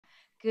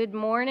Good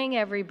morning,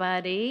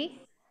 everybody.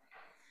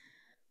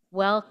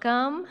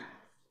 Welcome.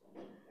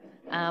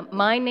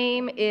 My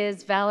name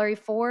is Valerie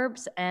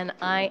Forbes, and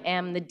I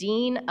am the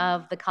Dean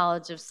of the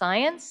College of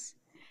Science.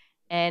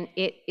 And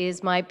it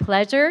is my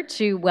pleasure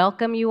to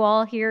welcome you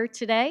all here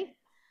today.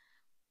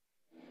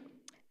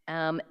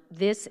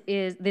 This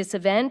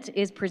event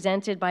is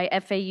presented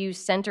by FAU's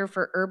Center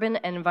for Urban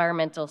and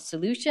Environmental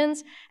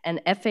Solutions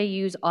and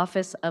FAU's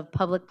Office of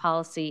Public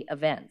Policy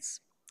Events.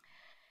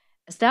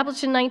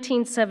 Established in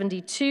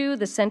 1972,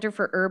 the Center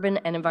for Urban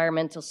and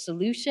Environmental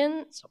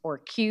Solutions, or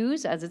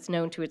CUES as it's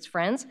known to its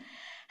friends,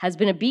 has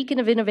been a beacon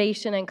of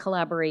innovation and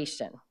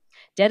collaboration,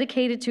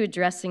 dedicated to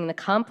addressing the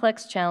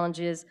complex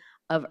challenges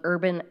of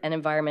urban and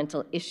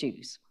environmental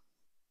issues.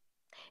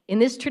 In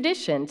this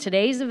tradition,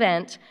 today's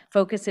event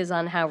focuses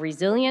on how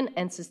resilient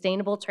and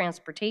sustainable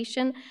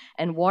transportation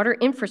and water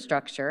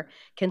infrastructure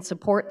can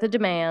support the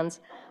demands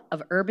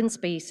of urban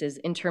spaces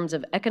in terms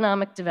of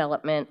economic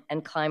development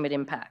and climate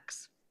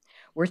impacts.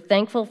 We're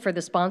thankful for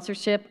the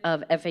sponsorship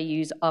of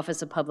FAU's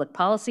Office of Public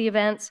Policy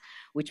Events,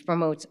 which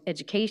promotes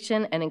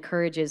education and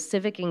encourages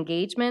civic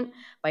engagement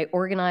by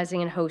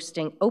organizing and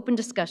hosting open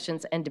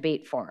discussions and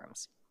debate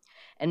forums.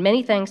 And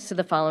many thanks to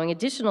the following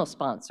additional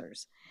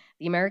sponsors: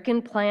 the American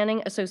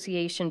Planning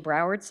Association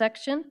Broward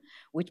section,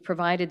 which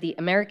provided the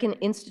American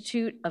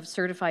Institute of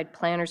Certified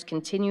Planners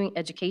continuing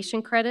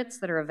education credits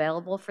that are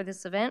available for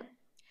this event;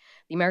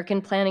 the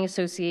American Planning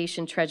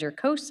Association Treasure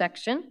Coast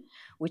section,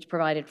 which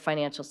provided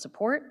financial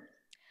support;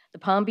 the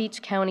Palm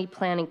Beach County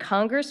Planning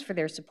Congress for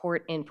their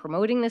support in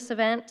promoting this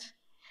event;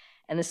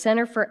 and the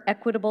Center for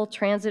Equitable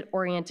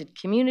Transit-Oriented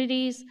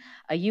Communities,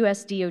 a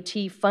US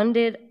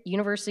DOT-funded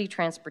university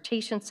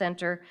transportation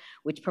center,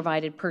 which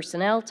provided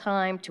personnel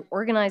time to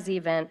organize the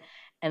event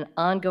and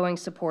ongoing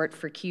support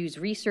for CUE's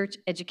research,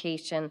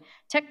 education,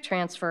 tech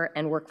transfer,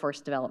 and workforce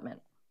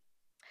development.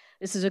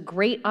 This is a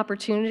great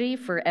opportunity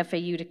for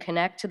FAU to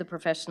connect to the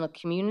professional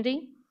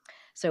community.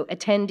 So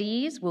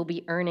attendees will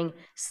be earning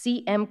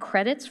CM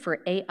credits for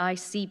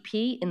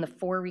AICP in the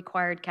 4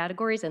 required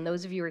categories, and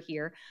those of you who are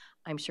here,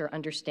 I'm sure,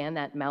 understand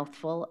that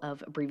mouthful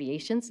of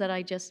abbreviations that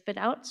I just spit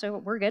out, so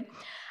we're good.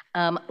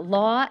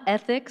 Law,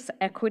 ethics,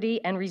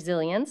 equity, and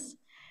resilience.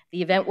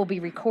 The event will be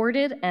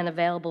recorded and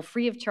available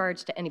free of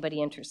charge to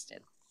anybody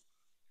interested.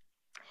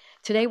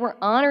 Today, we're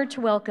honored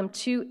to welcome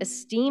 2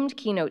 esteemed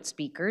keynote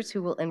speakers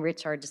who will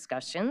enrich our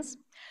discussions.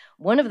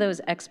 One of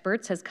those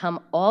experts has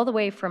come all the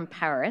way from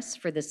Paris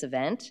for this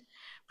event.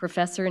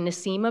 Professor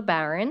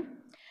Nacima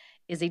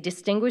is a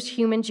distinguished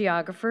human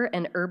geographer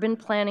and urban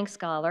planning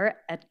scholar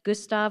at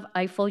Gustave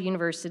Eiffel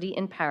University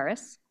in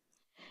Paris.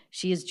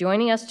 She is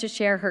joining us to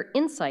share her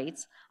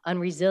insights on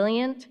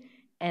resilient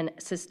and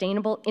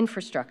sustainable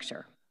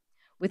infrastructure.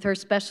 With her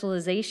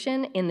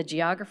specialization in the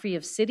geography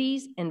of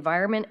cities,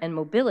 environment, and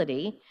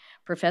mobility,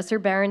 Professor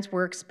Barron's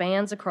work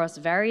spans across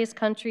various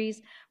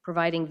countries,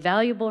 providing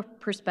valuable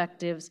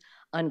perspectives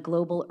on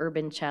global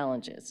urban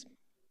challenges.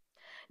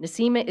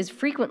 Nacima is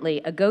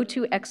frequently a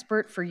go-to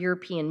expert for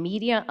European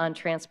media on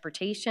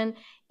transportation,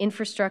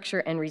 infrastructure,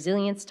 and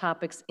resilience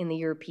topics in the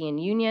European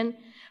Union,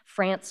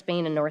 France,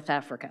 Spain, and North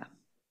Africa.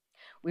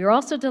 We are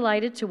also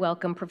delighted to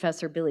welcome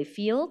Professor Billy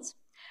Fields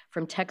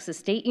from Texas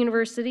State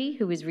University,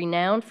 who is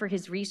renowned for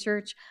his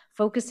research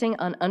focusing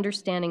on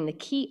understanding the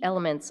key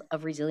elements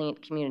of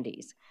resilient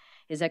communities.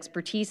 His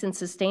expertise in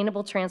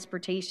sustainable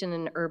transportation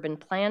and urban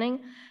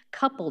planning,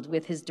 coupled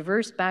with his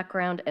diverse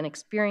background and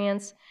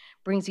experience,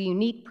 brings a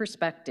unique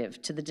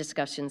perspective to the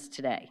discussions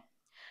today.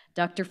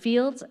 Dr.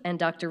 Fields and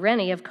Dr.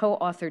 Renne have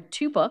co-authored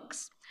 2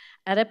 books,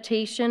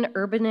 Adaptation,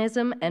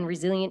 Urbanism, and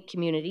Resilient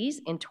Communities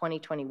in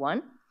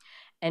 2021,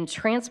 and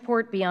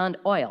Transport Beyond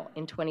Oil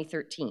in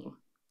 2013.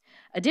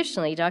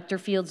 Additionally, Dr.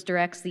 Fields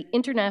directs the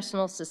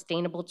International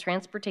Sustainable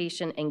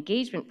Transportation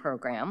Engagement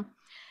Program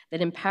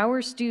that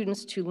empowers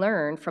students to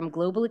learn from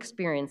global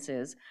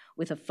experiences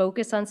with a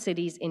focus on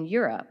cities in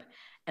Europe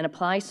and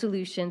apply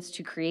solutions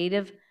to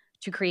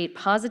create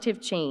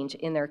positive change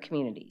in their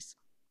communities.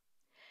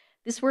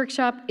 This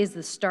workshop is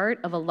the start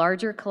of a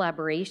larger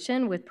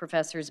collaboration with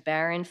Professors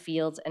Barron,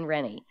 Fields, and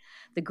Renne.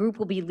 The group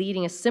will be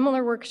leading a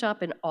similar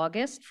workshop in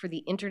August for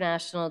the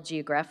International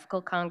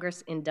Geographical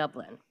Congress in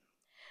Dublin.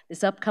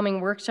 This upcoming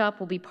workshop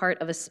will be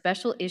part of a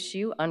special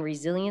issue on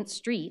resilient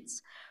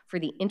streets for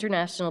the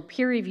international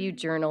peer-reviewed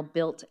journal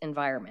Built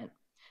Environment,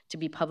 to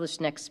be published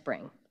next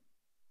spring.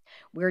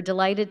 We're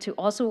delighted to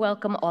also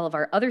welcome all of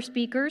our other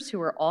speakers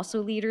who are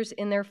also leaders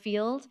in their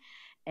field,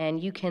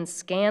 and you can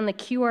scan the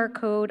QR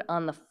code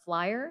on the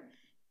flyer,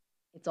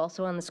 it's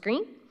also on the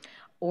screen,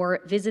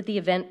 or visit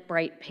the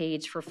Eventbrite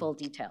page for full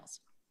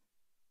details.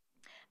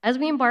 As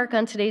we embark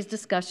on today's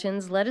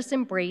discussions, let us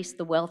embrace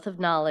the wealth of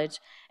knowledge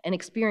and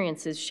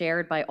experiences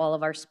shared by all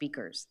of our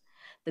speakers.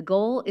 The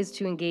goal is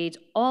to engage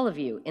all of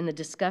you in the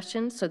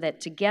discussion so that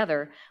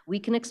together we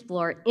can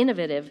explore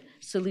innovative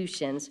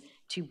solutions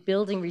to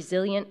building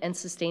resilient and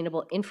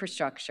sustainable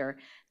infrastructure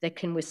that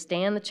can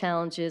withstand the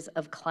challenges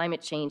of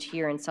climate change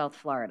here in South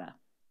Florida.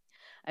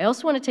 I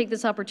also want to take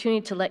this opportunity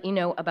to let you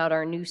know about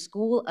our new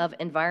School of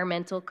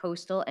Environmental,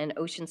 Coastal, and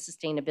Ocean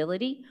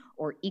Sustainability,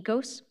 or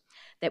ECOS,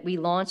 that we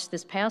launched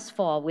this past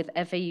fall with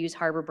FAU's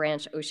Harbor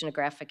Branch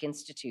Oceanographic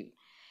Institute.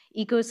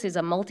 ECOS is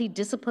a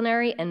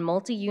multidisciplinary and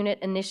multi-unit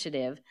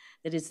initiative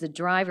that is the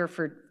driver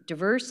for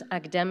diverse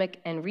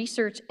academic and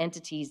research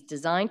entities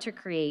designed to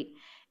create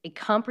a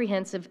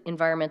comprehensive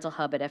environmental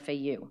hub at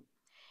FAU.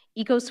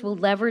 ECOS will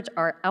leverage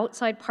our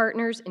outside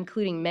partners,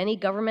 including many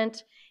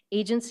government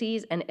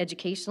agencies and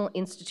educational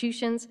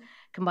institutions,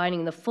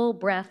 combining the full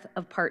breadth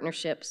of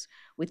partnerships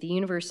with the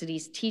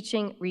university's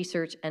teaching,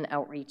 research, and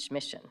outreach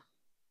mission.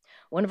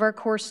 One of our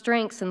core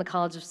strengths in the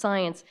College of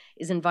Science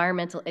is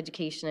environmental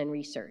education and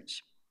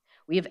research.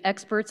 We have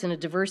experts in a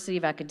diversity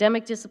of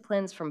academic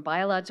disciplines, from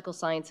biological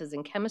sciences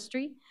and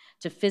chemistry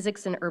to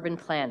physics and urban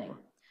planning,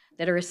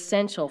 that are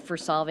essential for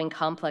solving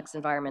complex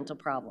environmental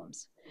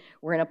problems.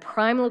 We're in a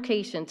prime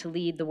location to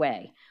lead the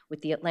way,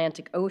 with the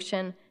Atlantic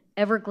Ocean,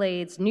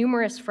 Everglades,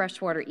 numerous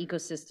freshwater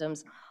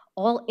ecosystems,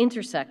 all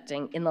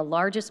intersecting in the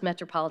largest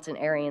metropolitan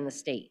area in the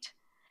state.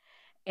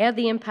 Add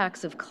the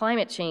impacts of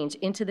climate change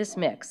into this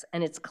mix,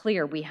 and it's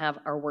clear we have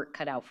our work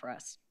cut out for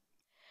us.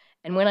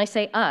 And when I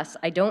say us,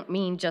 I don't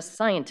mean just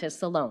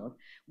scientists alone.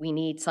 We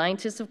need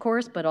scientists, of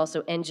course, but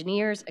also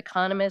engineers,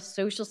 economists,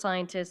 social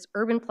scientists,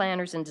 urban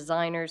planners and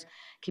designers,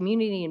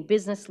 community and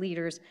business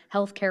leaders,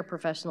 healthcare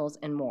professionals,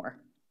 and more.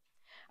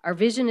 Our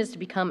vision is to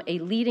become a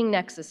leading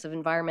nexus of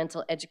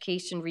environmental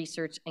education,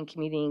 research, and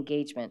community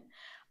engagement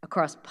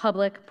across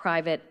public,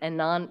 private, and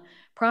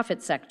nonprofit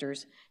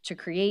sectors to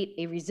create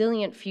a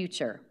resilient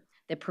future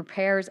that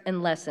prepares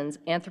and lessens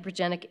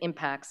anthropogenic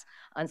impacts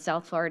on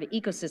South Florida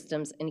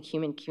ecosystems and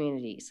human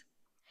communities.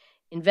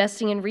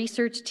 Investing in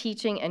research,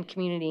 teaching, and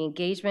community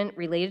engagement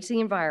related to the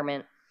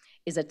environment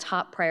is a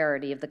top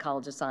priority of the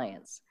College of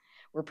Science.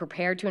 We're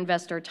prepared to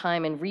invest our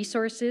time and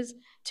resources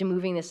to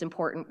moving this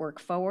important work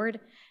forward,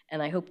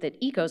 and I hope that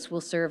ECOS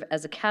will serve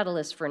as a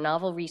catalyst for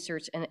novel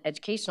research and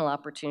educational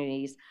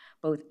opportunities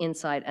both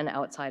inside and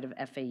outside of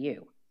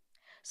FAU.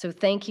 So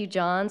thank you,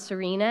 John,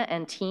 Serena,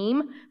 and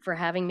team for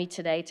having me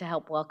today to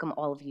help welcome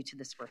all of you to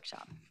this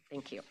workshop.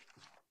 Thank you.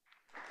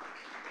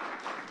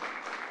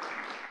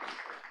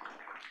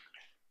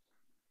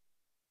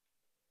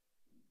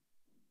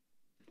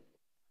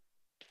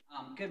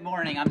 Good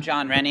morning. I'm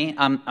John Renne.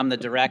 I'm the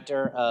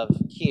director of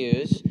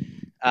CUES,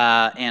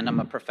 and I'm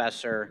a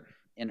professor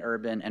in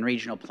urban and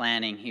regional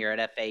planning here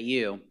at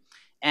FAU.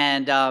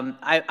 And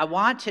I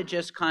want to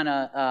just kind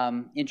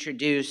of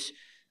introduce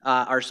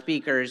our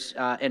speakers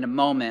in a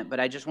moment, but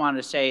I just wanted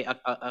to say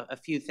a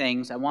few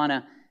things. I want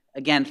to,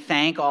 again,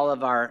 thank all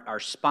of our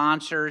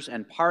sponsors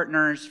and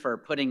partners for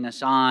putting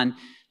this on,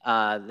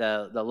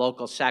 the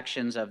local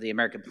sections of the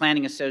American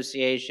Planning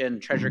Association,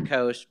 Treasure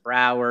Coast,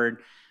 Broward,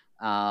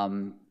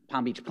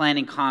 Palm Beach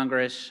Planning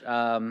Congress,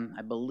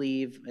 I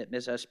believe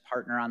is us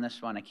partner on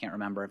this one. I can't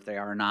remember if they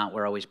are or not.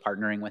 We're always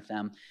partnering with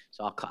them,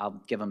 so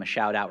I'll give them a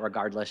shout out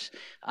regardless.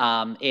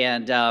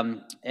 And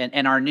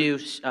our new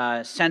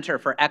Center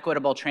for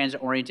Equitable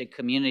Transit-Oriented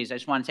Communities. I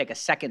just want to take a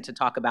second to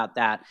talk about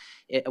that.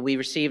 We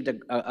received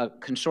a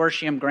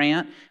consortium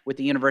grant with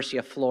the University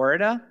of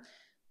Florida,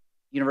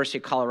 University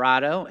of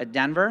Colorado at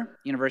Denver,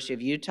 University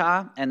of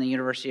Utah, and the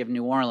University of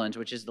New Orleans,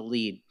 which is the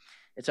lead.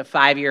 It's a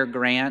 5-year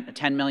grant,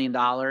 $10 million,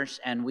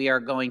 and we are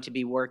going to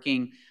be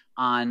working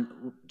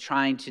on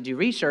trying to do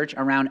research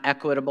around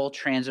equitable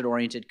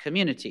transit-oriented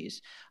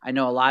communities. I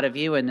know a lot of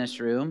you in this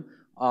room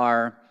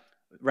are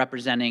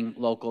representing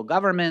local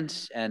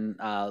governments and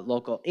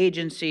local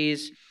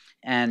agencies,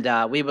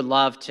 and we would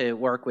love to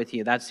work with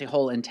you. That's the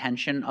whole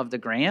intention of the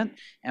grant,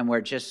 and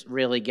we're just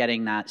really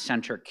getting that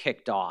center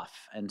kicked off.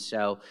 And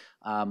so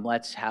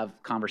let's have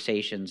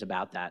conversations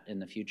about that in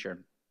the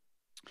future.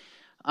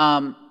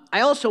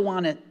 I also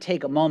want to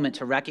take a moment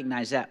to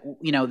recognize that,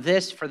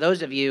 this, for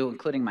those of you,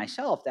 including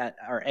myself, that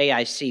are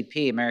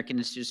AICP, American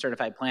Institute of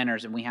Certified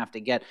Planners, and we have to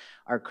get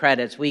our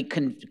credits, we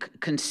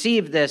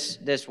conceived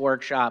this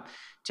workshop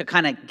to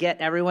kind of get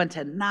everyone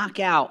to knock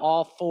out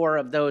all 4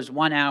 of those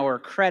 1-hour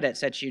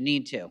credits that you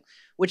need to,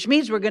 which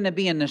means we're going to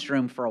be in this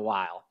room for a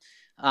while.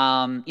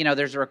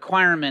 There's a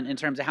requirement in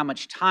terms of how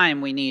much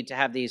time we need to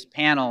have these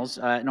panels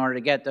in order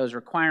to get those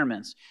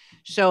requirements.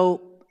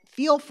 So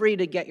feel free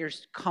to get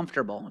yours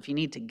comfortable. If you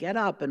need to get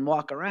up and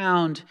walk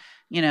around,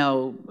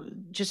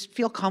 just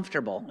feel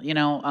comfortable.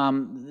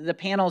 The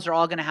panels are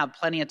all going to have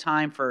plenty of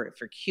time for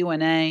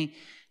Q&A.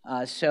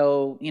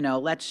 So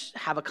let's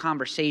have a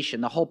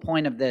conversation. The whole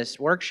point of this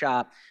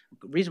workshop,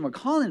 the reason we're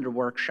calling it a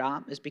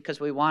workshop, is because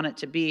we want it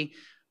to be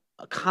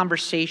a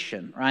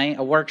conversation, right?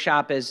 A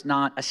workshop is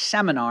not a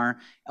seminar.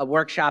 A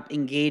workshop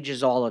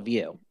engages all of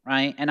you,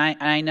 right? And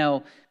I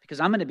know, because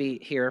I'm going to be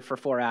here for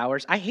 4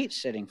 hours. I hate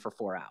sitting for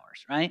 4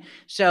 hours, right?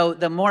 So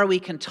the more we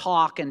can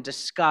talk and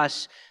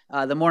discuss,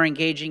 the more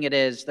engaging it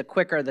is, the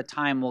quicker the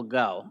time will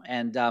go.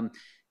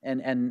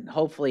 And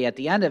hopefully at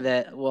the end of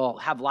it, we'll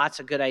have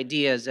lots of good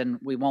ideas, and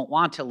we won't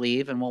want to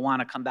leave, and we'll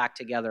want to come back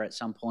together at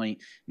some point,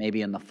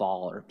 maybe in the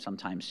fall or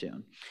sometime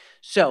soon.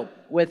 So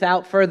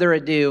without further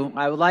ado,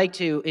 I would like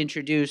to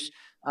introduce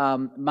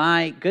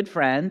my good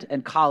friend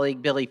and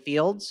colleague, Billy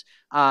Fields.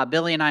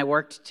 Billy and I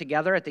worked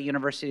together at the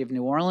University of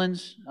New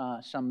Orleans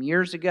some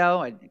years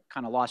ago. I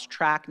kind of lost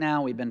track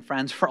now. We've been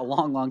friends for a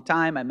long, long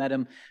time. I met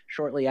him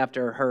shortly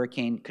after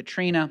Hurricane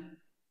Katrina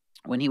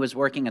when he was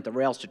working at the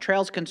Rails to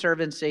Trails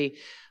Conservancy.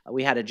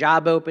 We had a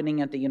job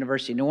opening at the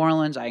University of New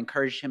Orleans. I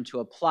encouraged him to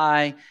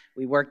apply.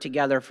 We worked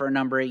together for a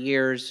number of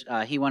years.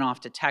 He went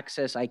off to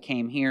Texas. I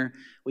came here.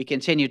 We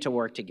continued to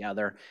work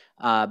together.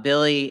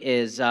 Billy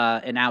is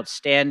an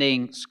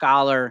outstanding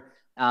scholar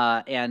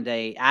and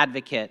an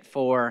advocate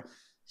for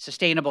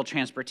sustainable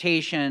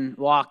transportation,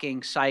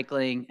 walking,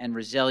 cycling, and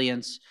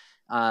resilience.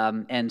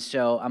 And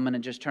so I'm going to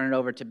just turn it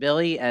over to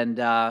Billy, and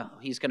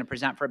he's going to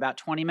present for about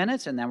 20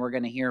 minutes, and then we're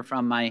going to hear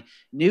from my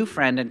new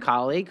friend and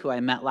colleague who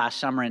I met last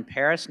summer in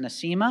Paris,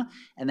 Nacima,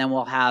 and then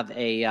we'll have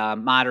a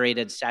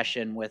moderated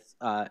session with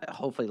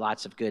hopefully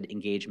lots of good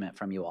engagement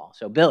from you all.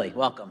 So Billy,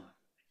 welcome.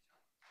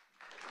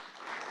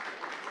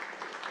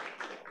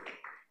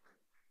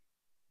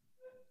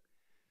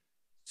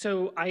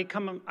 So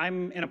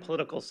I'm in a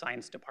political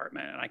science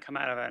department, and I come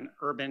out of an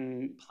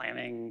urban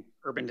planning,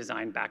 urban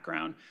design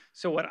background.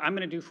 So what I'm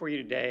going to do for you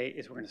today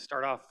is we're going to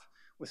start off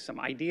with some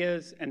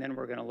ideas, and then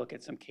we're going to look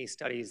at some case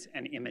studies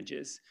and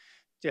images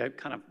to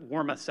kind of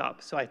warm us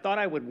up. So I thought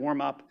I would warm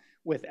up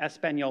with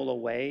Espanola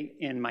Way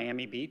in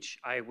Miami Beach.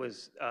 I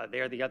was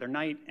there the other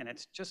night, and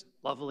it's just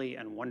lovely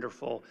and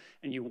wonderful.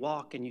 And you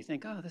walk, and you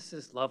think, oh, this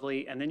is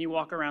lovely. And then you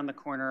walk around the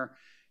corner,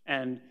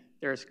 and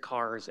there's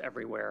cars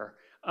everywhere.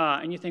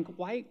 And you think,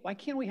 why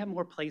can't we have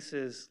more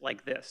places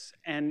like this?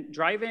 And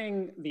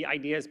driving the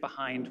ideas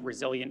behind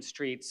resilient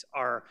streets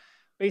are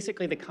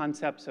basically the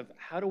concepts of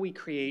how do we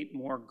create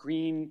more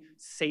green,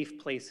 safe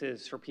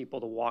places for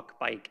people to walk,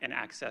 bike, and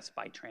access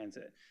by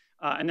transit.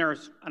 And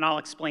I'll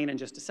explain in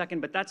just a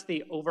second, but that's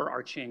the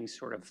overarching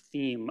sort of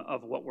theme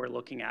of what we're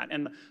looking at.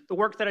 And the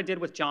work that I did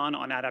with John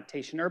on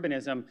adaptation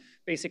urbanism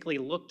basically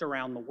looked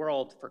around the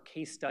world for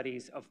case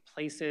studies of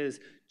places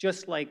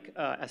just like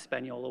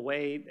Espanola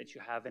Way that you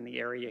have in the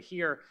area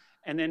here,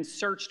 and then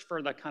searched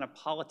for the kind of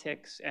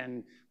politics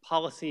and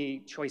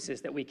policy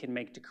choices that we can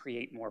make to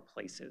create more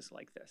places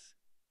like this.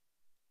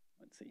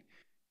 Let's see,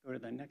 go to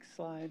the next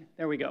slide.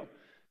 There we go.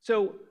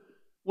 So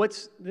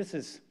this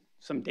is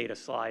some data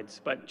slides,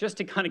 but just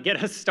to kind of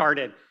get us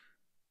started,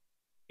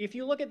 if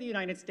you look at the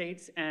United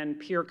States and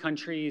peer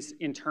countries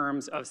in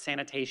terms of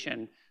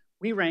sanitation,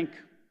 we rank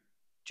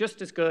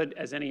just as good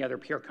as any other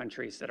peer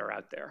countries that are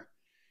out there.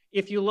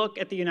 If you look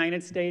at the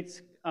United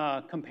States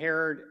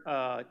compared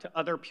to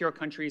other peer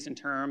countries in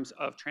terms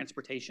of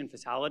transportation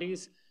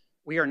fatalities,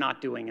 we are not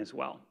doing as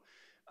well.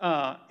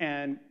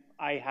 And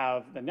I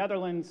have the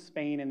Netherlands,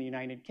 Spain, and the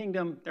United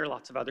Kingdom. There are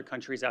lots of other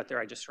countries out there.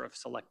 I just sort of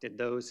selected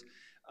those.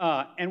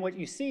 And what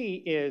you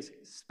see is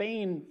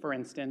Spain, for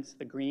instance,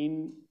 the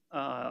green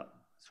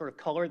sort of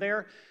color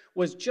there,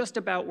 was just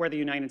about where the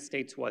United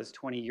States was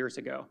 20 years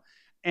ago.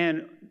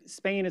 And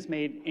Spain has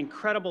made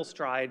incredible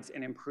strides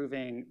in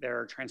improving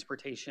their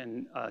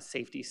transportation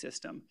safety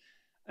system.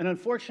 And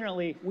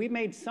unfortunately, we've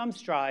made some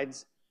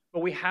strides, but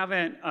we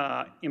haven't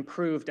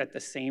improved at the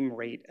same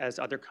rate as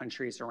other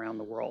countries around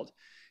the world.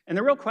 And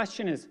the real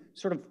question is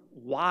sort of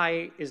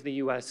why is the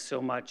US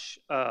so much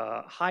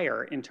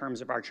higher in terms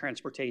of our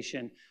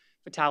transportation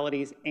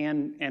fatalities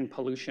and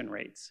pollution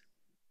rates?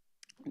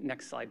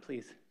 Next slide,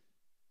 please.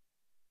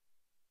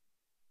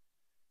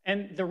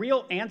 And the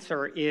real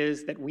answer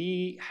is that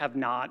we have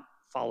not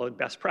followed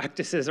best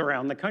practices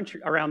around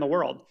the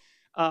world.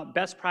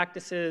 Best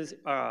practices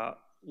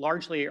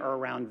largely are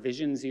around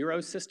Vision Zero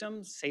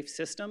systems, safe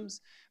systems,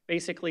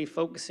 basically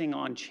focusing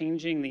on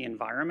changing the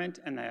environment,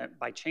 and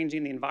by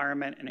changing the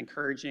environment and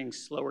encouraging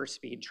slower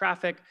speed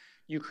traffic,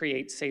 you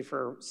create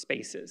safer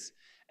spaces.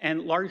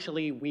 And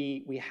largely,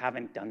 we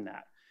haven't done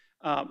that.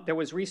 There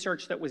was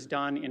research that was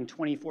done in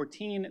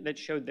 2014 that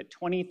showed that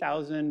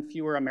 20,000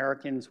 fewer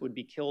Americans would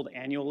be killed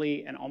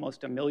annually and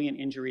almost 1 million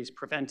injuries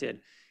prevented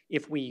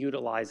if we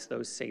utilized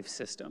those safe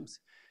systems.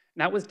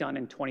 And that was done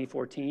in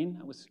 2014.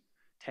 That was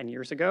 10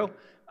 years ago.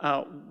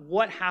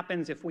 What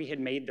happens if we had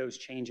made those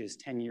changes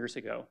 10 years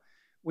ago?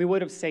 We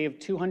would have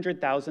saved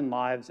 200,000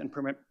 lives and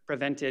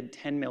prevented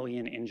 10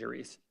 million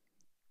injuries.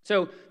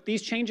 So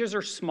these changes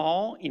are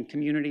small in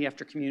community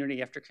after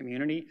community after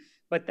community,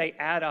 but they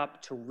add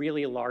up to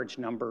really large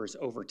numbers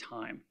over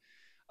time.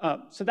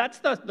 So that's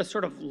the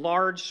sort of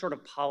large sort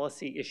of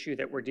policy issue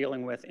that we're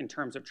dealing with in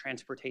terms of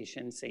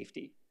transportation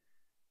safety.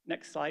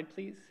 Next slide,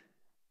 please.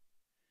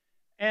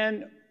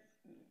 And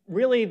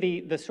really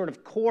the sort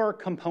of core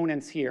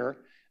components here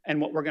and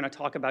what we're going to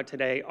talk about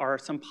today are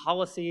some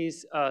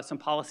policies, some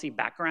policy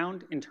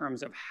background in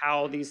terms of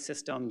how these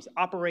systems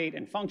operate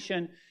and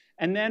function.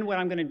 And then what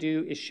I'm going to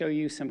do is show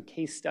you some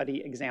case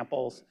study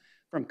examples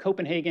from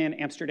Copenhagen,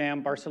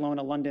 Amsterdam,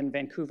 Barcelona, London,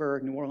 Vancouver,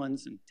 New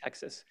Orleans, and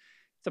Texas.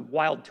 It's a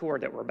wild tour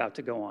that we're about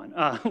to go on.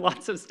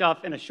 Lots of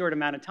stuff in a short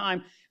amount of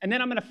time. And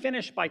then I'm going to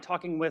finish by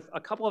talking with a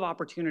couple of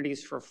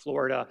opportunities for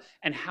Florida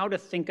and how to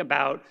think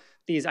about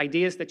these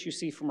ideas that you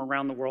see from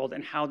around the world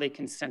and how they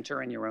can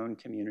center in your own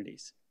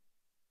communities.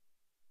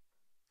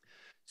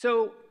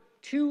 So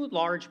two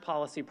large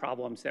policy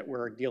problems that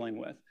we're dealing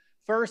with.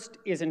 First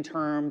is in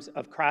terms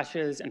of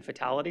crashes and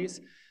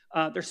fatalities.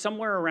 There's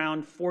somewhere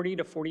around 40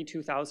 to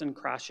 42,000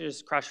 crash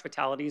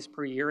fatalities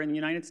per year in the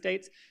United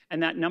States,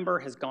 and that number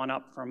has gone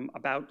up from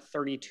about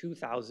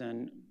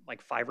 32,000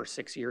 like 5 or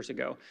 6 years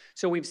ago.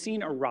 So we've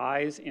seen a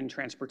rise in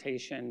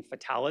transportation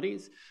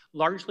fatalities,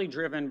 largely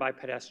driven by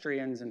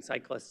pedestrians and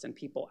cyclists and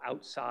people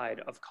outside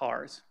of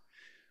cars.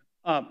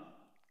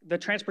 The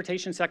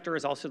transportation sector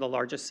is also the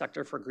largest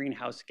sector for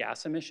greenhouse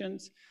gas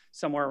emissions,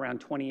 somewhere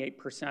around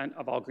 28%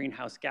 of all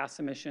greenhouse gas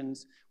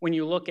emissions. When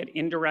you look at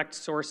indirect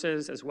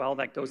sources as well,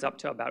 that goes up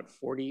to about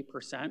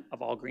 40%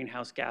 of all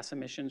greenhouse gas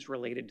emissions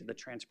related to the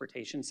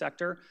transportation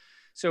sector.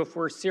 So if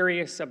we're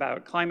serious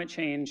about climate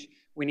change,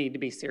 we need to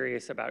be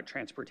serious about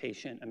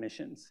transportation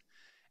emissions.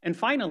 And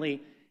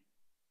finally,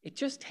 it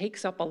just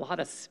takes up a lot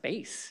of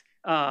space.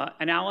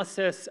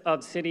 Analysis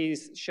of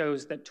cities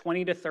shows that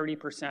 20 to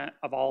 30%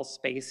 of all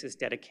space is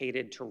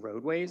dedicated to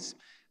roadways,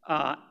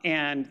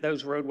 and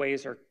those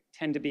roadways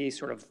tend to be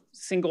sort of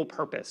single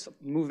purpose,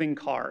 moving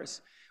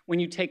cars. When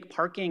you take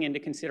parking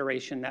into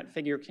consideration, that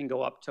figure can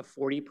go up to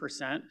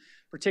 40%,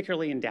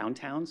 particularly in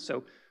downtowns.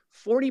 So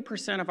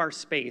 40% of our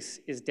space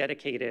is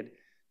dedicated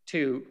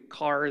to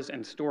cars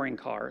and storing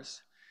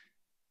cars.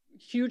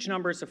 Huge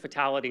numbers of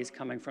fatalities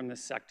coming from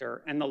this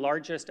sector, and the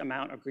largest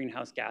amount of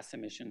greenhouse gas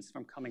emissions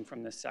coming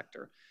from this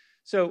sector.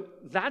 So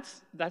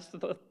that's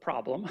the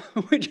problem,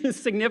 which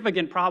is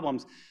significant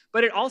problems.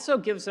 But it also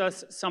gives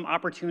us some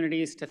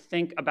opportunities to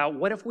think about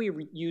what if we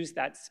use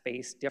that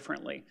space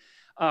differently.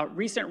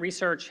 Recent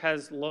research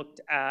has looked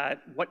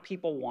at what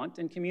people want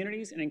in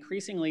communities, and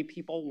increasingly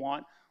people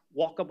want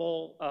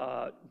walkable,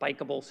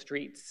 bikeable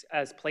streets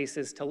as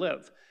places to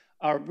live.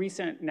 A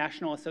recent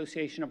National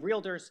Association of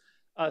Realtors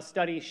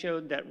study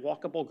showed that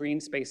walkable green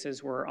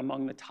spaces were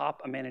among the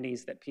top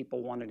amenities that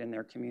people wanted in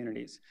their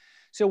communities.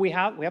 So we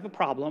have a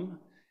problem,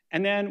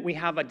 and then we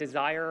have a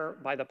desire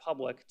by the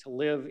public to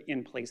live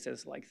in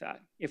places like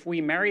that. If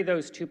we marry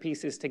those two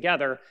pieces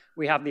together,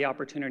 we have the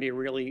opportunity to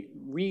really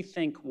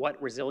rethink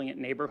what resilient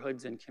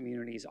neighborhoods and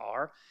communities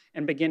are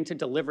and begin to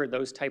deliver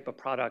those type of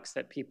products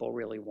that people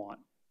really want.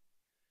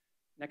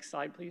 Next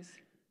slide, please.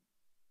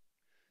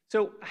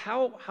 So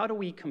how do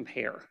we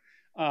compare?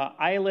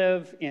 I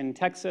live in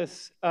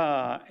Texas,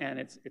 and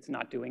it's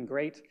not doing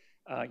great.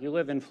 You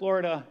live in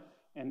Florida,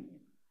 and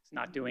it's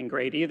not doing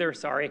great either.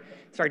 Sorry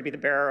to be the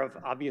bearer of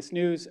obvious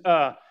news.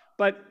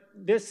 But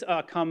this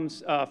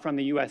comes from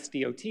the US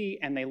DOT,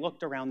 and they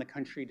looked around the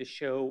country to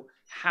show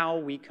how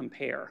we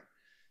compare.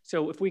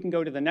 So if we can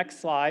go to the next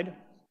slide,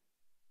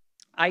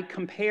 I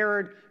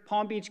compared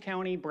Palm Beach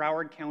County,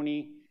 Broward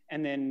County,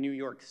 and then New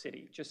York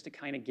City, just to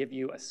kind of give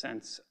you a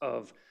sense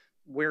of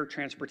where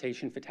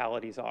transportation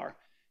fatalities are.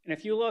 And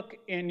if you look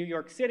in New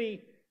York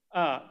City,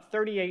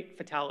 38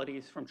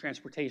 fatalities from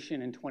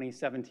transportation in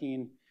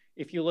 2017.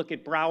 If you look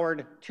at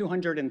Broward,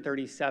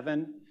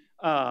 237.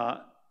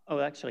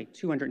 Actually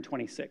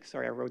 226.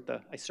 Sorry,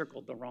 I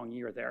circled the wrong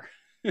year there.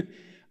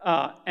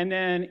 And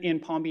then in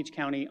Palm Beach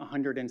County,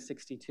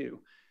 162.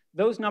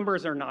 Those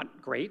numbers are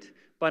not great,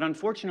 but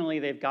unfortunately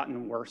they've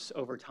gotten worse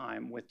over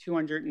time, with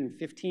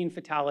 215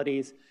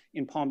 fatalities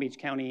in Palm Beach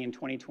County in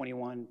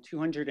 2021,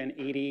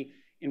 280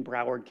 in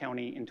Broward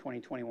County in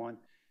 2021.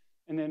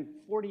 And then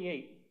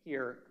 48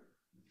 here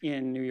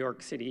in New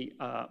York City.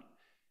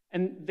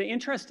 And the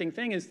interesting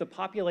thing is the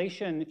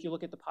population, if you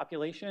look at the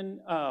population,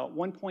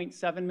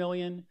 1.7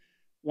 million,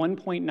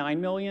 1.9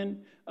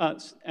 million,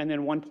 and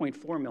then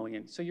 1.4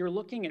 million. So you're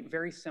looking at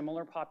very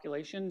similar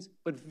populations,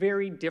 but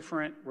very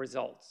different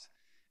results.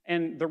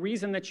 And the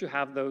reason that you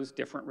have those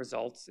different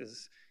results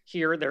is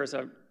here there's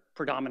a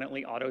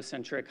predominantly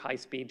auto-centric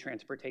high-speed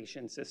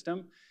transportation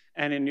system,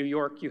 and in New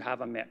York you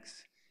have a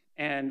mix.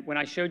 And when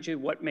I showed you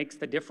what makes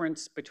the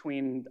difference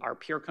between our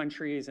peer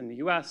countries and the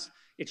US,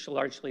 it's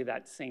largely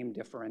that same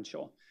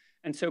differential.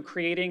 And so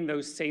creating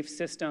those safe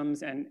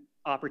systems and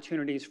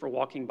opportunities for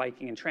walking,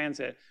 biking, and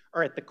transit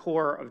are at the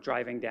core of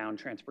driving down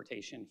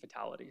transportation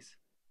fatalities.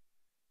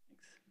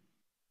 Thanks.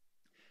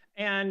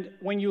 And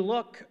when you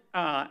look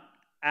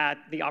at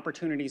the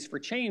opportunities for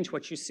change,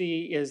 what you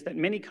see is that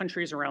many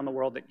countries around the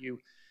world that you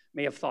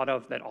may have thought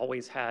of that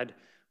always had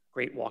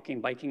great walking,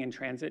 biking, and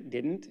transit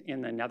didn't.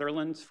 In the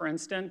Netherlands, for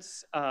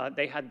instance,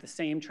 they had the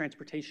same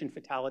transportation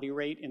fatality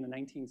rate in the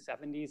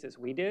 1970s as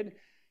we did.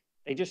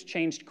 They just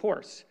changed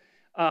course.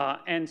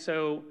 And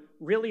so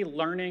really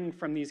learning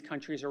from these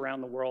countries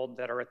around the world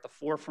that are at the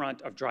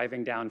forefront of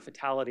driving down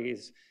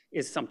fatalities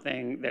is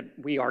something that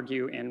we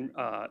argue in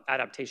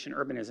adaptation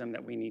urbanism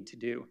that we need to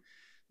do.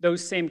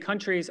 Those same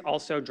countries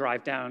also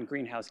drive down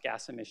greenhouse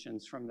gas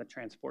emissions from the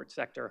transport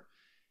sector,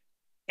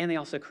 and they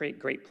also create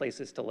great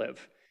places to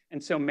live.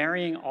 And so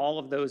marrying all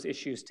of those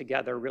issues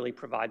together really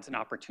provides an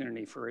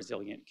opportunity for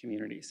resilient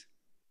communities.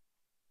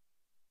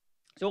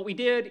 So what we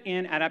did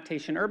in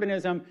adaptation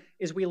urbanism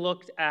is we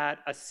looked at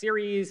a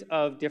series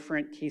of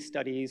different case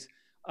studies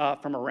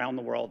from around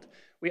the world.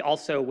 We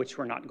also, which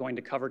we're not going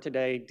to cover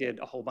today, did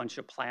a whole bunch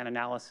of plan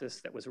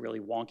analysis that was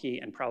really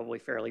wonky and probably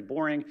fairly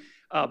boring.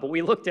 But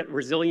we looked at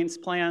resilience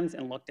plans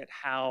and looked at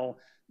how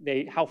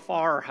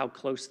far or how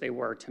close they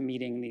were to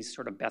meeting these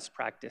sort of best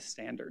practice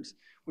standards.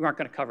 We aren't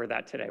going to cover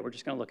that today. We're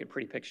just going to look at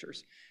pretty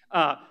pictures.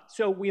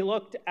 So we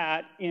looked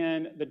at,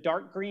 in the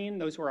dark green,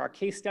 those were our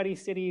case study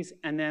cities,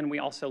 and then we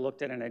also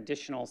looked at an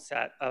additional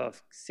set of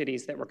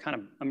cities that were kind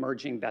of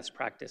emerging best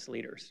practice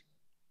leaders.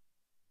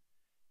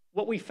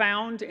 What we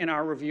found in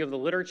our review of the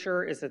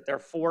literature is that there are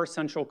 4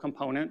 central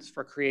components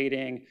for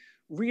creating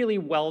really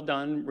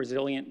well-done,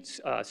 resilient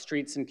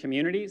streets and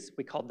communities.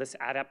 We call this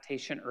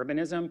adaptation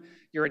urbanism.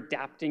 You're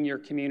adapting your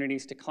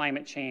communities to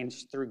climate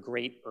change through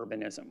great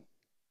urbanism.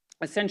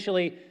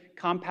 Essentially,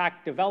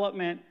 compact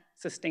development,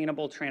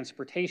 sustainable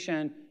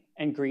transportation,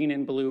 and green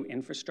and blue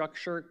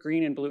infrastructure.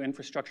 Green and blue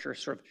infrastructure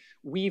sort of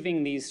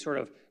weaving these sort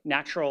of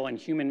natural and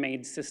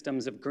human-made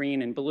systems of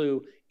green and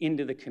blue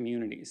into the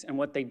communities. And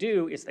what they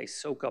do is they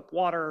soak up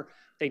water,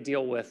 they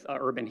deal with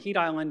urban heat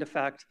island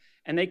effect,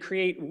 and they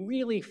create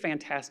really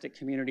fantastic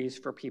communities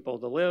for people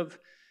to live.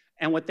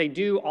 And what they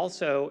do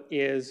also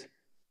is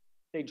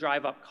they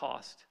drive up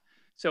cost.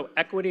 So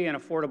equity and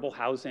affordable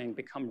housing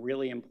become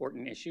really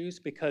important issues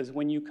because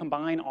when you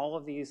combine all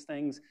of these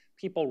things,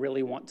 people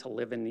really want to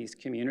live in these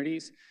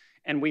communities.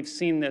 And we've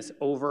seen this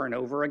over and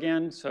over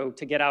again. So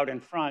to get out in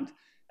front,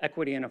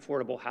 equity and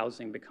affordable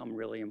housing become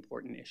really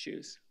important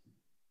issues.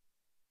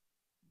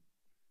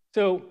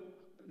 So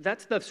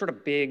that's the sort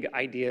of big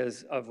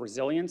ideas of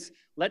resilience.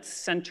 Let's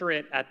center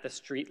it at the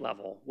street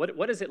level.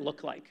 What does it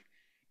look like?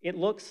 It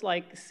looks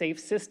like safe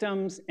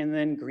systems and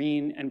then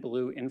green and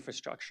blue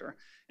infrastructure.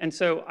 And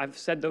so I've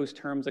said those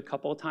terms a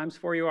couple of times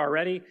for you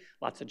already,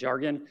 lots of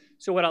jargon.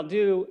 So what I'll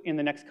do in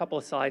the next couple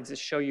of slides is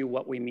show you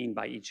what we mean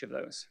by each of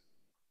those.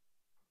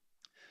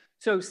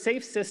 So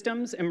safe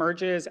systems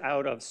emerges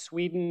out of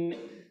Sweden.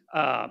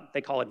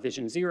 They call it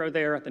Vision Zero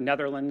there. The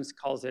Netherlands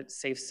calls it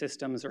safe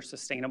systems or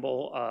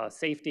sustainable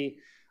safety.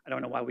 I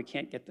don't know why we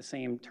can't get the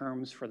same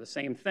terms for the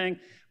same thing.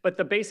 But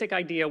the basic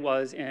idea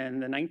was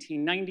in the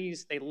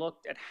 1990s, they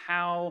looked at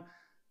how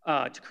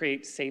to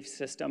create safe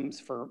systems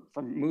for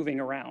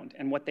moving around.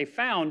 And what they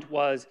found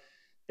was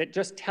that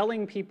just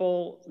telling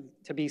people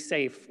to be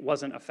safe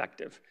wasn't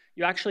effective.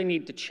 You actually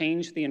need to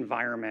change the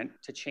environment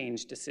to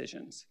change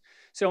decisions.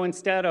 So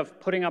instead of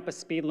putting up a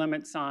speed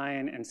limit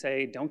sign and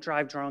say, don't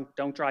drive drunk,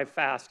 don't drive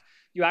fast,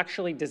 you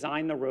actually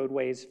design the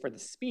roadways for the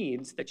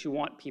speeds that you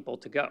want people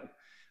to go,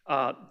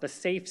 the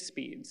safe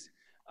speeds.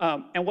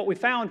 And what we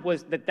found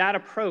was that that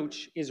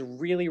approach is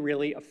really,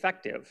 really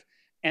effective.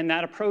 And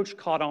that approach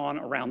caught on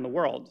around the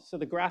world. So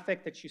the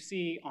graphic that you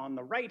see on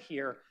the right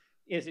here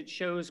is it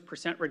shows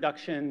percent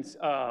reductions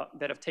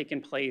that have taken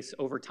place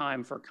over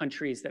time for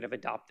countries that have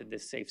adopted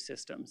this safe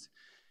systems.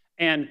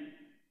 And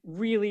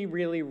really,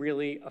 really,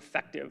 really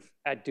effective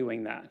at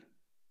doing that.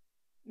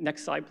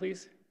 Next slide,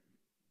 please.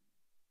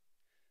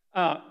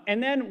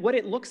 And then what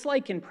it looks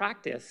like in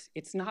practice,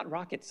 it's not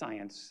rocket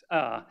science.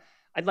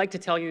 I'd like to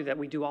tell you that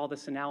we do all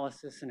this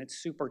analysis and it's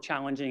super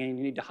challenging and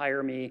you need to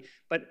hire me,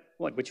 but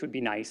which would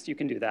be nice, you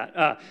can do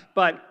that.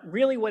 But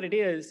really what it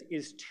is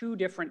 2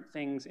 different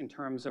things in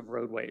terms of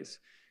roadways.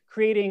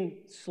 Creating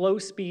slow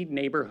speed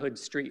neighborhood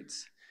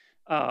streets.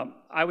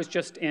 I was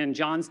just in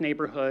John's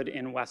neighborhood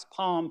in West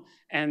Palm,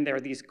 and there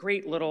are these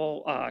great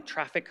little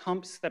traffic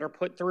humps that are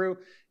put through.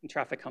 And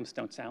traffic humps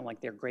don't sound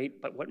like they're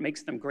great, but what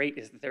makes them great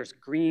is that there's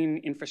green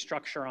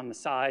infrastructure on the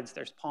sides,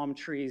 there's palm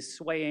trees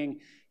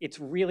swaying. It's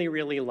really,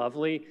 really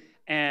lovely,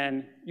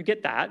 and you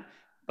get that,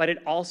 but it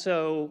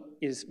also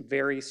is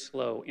very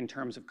slow in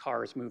terms of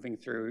cars moving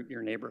through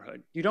your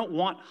neighborhood. You don't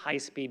want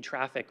high-speed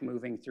traffic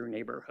moving through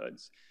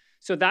neighborhoods.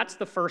 So that's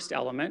the first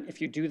element.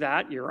 If you do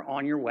that, you're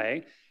on your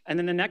way. And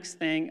then the next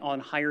thing on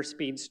higher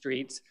speed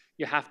streets,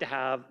 you have to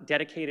have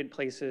dedicated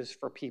places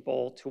for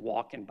people to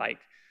walk and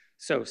bike.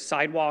 So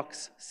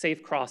sidewalks,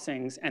 safe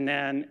crossings, and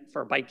then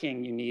for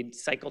biking, you need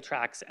cycle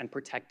tracks and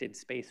protected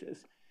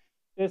spaces.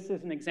 This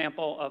is an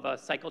example of a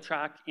cycle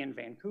track in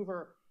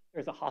Vancouver.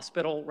 There's a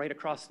hospital right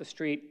across the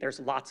street. There's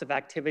lots of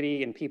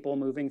activity and people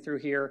moving through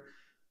here.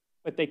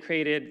 But they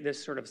created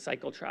this sort of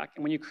cycle track.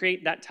 And when you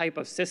create that type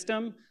of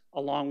system,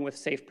 along with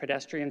safe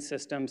pedestrian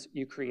systems,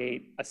 you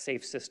create a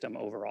safe system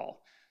overall.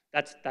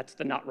 That's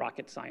the not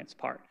rocket science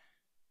part.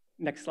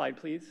 Next slide,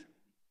 please.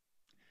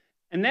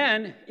 And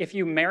then if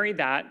you marry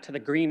that to the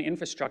green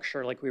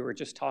infrastructure, like we were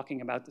just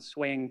talking about, the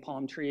swaying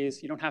palm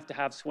trees, you don't have to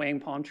have swaying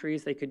palm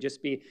trees. They could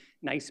just be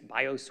nice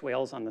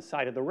bioswales on the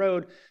side of the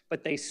road,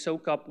 but they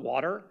soak up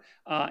water.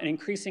 And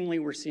increasingly,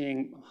 we're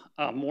seeing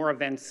more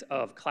events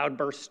of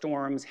cloudburst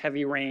storms,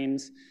 heavy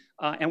rains,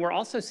 and we're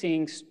also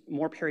seeing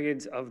more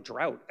periods of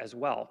drought as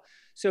well.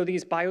 So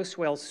these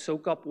bioswales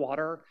soak up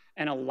water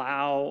and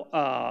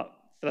allow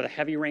for the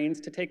heavy rains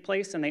to take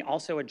place, and they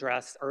also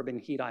address urban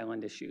heat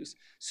island issues.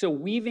 So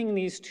weaving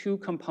these 2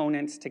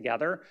 components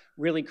together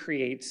really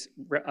creates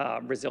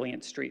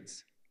resilient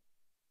streets.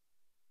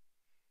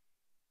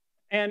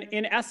 And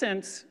in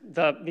essence,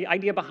 the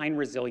idea behind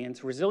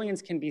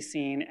resilience can be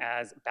seen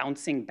as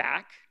bouncing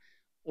back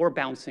or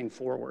bouncing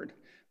forward.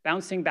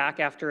 Bouncing back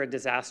after a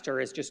disaster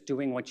is just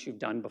doing what you've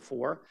done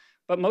before,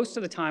 but most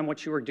of the time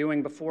what you were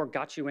doing before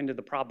got you into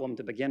the problem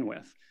to begin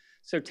with.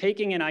 So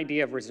taking an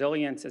idea of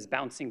resilience as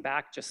bouncing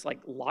back just like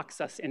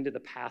locks us into the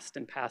past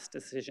and past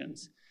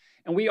decisions.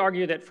 And we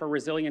argue that for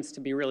resilience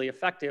to be really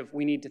effective,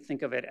 we need to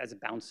think of it as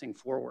bouncing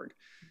forward.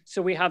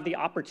 So we have the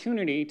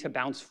opportunity to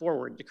bounce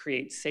forward, to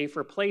create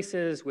safer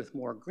places with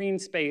more green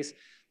space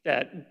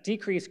that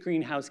decrease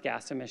greenhouse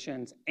gas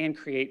emissions and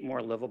create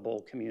more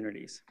livable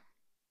communities.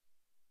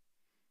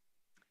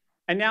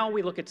 And now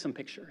we look at some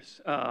pictures,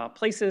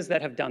 places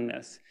that have done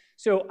this.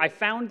 So I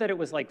found that it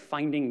was like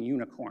finding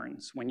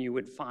unicorns when you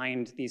would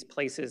find these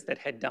places that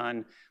had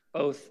done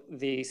both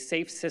the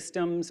safe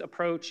systems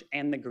approach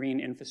and the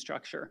green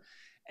infrastructure.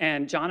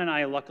 And John and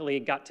I luckily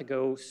got to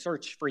go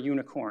search for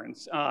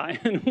unicorns.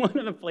 And one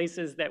of the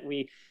places that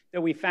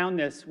we found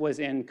this was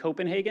in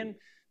Copenhagen.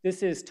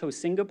 This is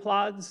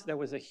Tosingapladsen. There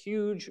was a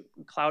huge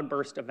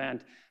cloudburst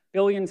event,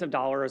 billions of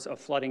dollars of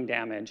flooding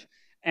damage.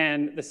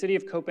 And the city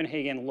of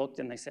Copenhagen looked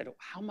and they said,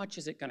 how much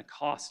is it going to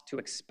cost to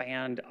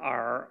expand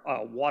our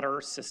water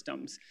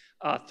systems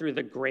through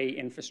the gray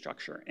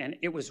infrastructure? And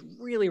it was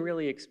really,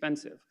 really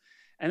expensive.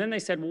 And then they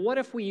said, well, what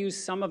if we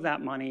use some of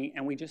that money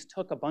and we just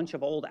took a bunch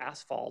of old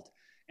asphalt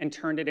and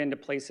turned it into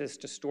places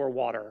to store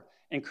water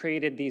and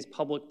created these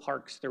public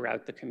parks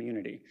throughout the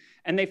community?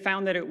 And they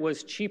found that it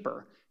was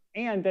cheaper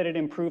and that it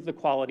improved the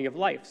quality of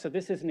life. So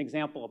this is an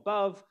example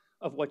above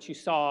of what you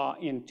saw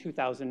in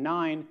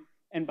 2009.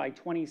 And by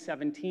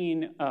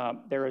 2017,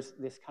 there is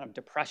this kind of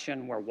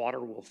depression where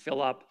water will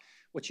fill up.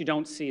 What you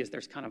don't see is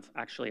there's kind of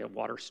actually a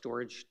water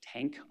storage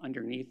tank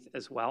underneath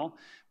as well.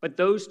 But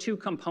those two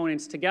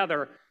components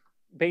together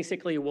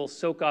basically will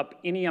soak up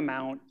any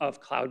amount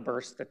of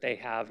cloudburst that they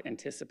have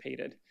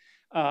anticipated.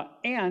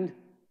 And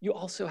you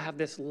also have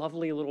this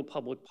lovely little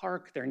public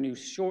park. There are new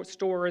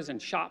stores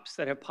and shops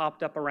that have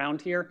popped up around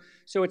here.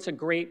 So it's a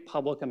great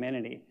public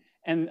amenity.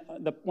 And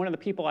one of the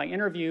people I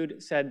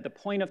interviewed said the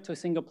point of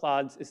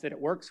Tosingapladsen is that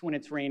it works when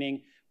it's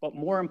raining, but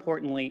more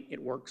importantly,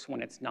 it works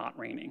when it's not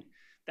raining.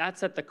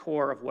 That's at the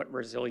core of what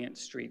resilient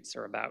streets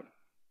are about.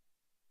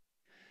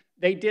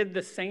 They did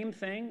the same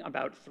thing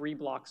about 3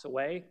 blocks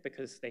away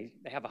because they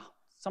have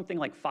something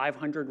like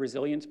 500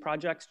 resilience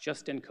projects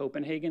just in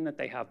Copenhagen that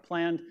they have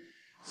planned.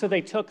 So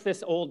they took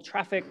this old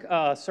traffic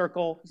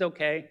circle, it's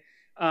okay,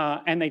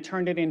 and they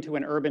turned it into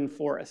an urban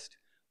forest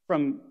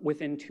from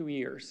within 2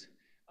 years.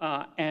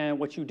 And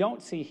what you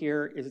don't see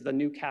here is the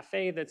new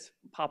cafe that's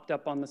popped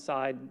up on the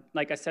side.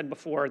 Like I said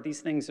before, these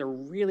things are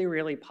really,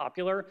 really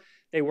popular.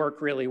 They work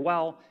really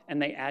well,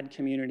 and they add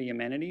community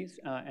amenities.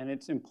 And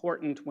it's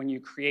important when you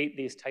create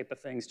these type of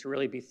things to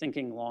really be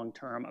thinking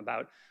long-term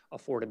about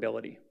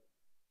affordability.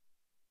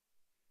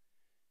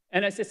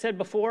 And as I said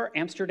before,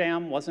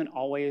 Amsterdam wasn't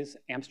always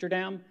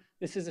Amsterdam.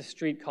 This is a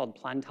street called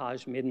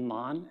Plantage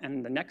Middenlaan,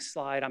 and the next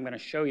slide I'm going to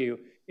show you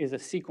is a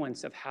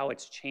sequence of how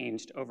it's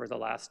changed over the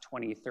last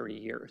 20, 30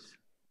 years.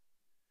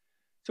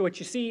 So what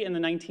you see in the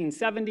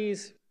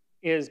 1970s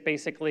is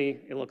basically,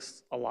 it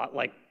looks a lot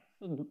like,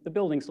 the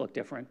buildings look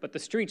different, but the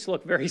streets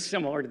look very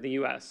similar to the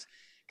US.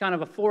 Kind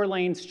of a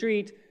 4-lane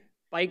street,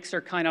 bikes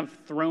are kind of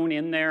thrown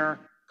in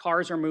there,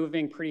 cars are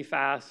moving pretty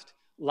fast,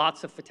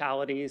 lots of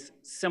fatalities,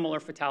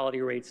 similar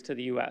fatality rates to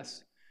the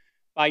US.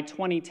 By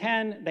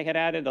 2010, they had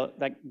added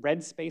that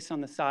red space on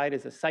the side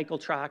as a cycle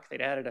track.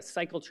 They'd added a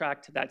cycle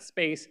track to that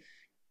space,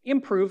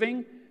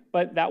 improving,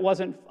 but that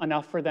wasn't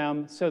enough for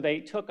them. So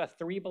they took a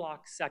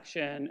 3-block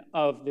section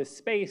of this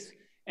space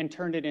and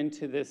turned it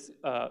into this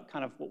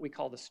kind of what we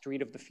call the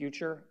street of the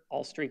future.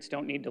 All streets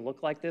don't need to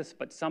look like this,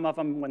 but some of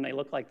them, when they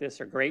look like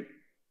this, are great.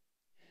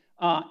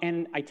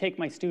 And I take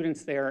my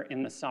students there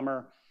in the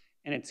summer,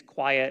 and it's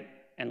quiet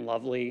and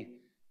lovely.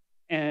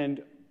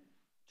 And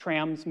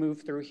trams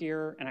move through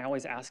here, and I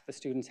always ask the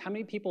students, how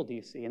many people do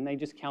you see? And they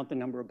just count the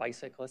number of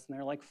bicyclists, and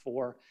they're like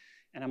 4.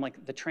 And I'm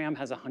like, the tram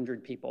has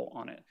 100 people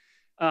on it.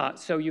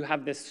 So you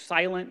have this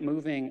silent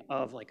moving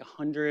of like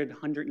 100,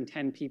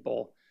 110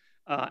 people,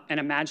 and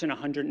imagine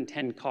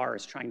 110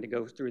 cars trying to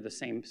go through the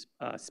same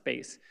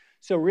space.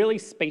 So really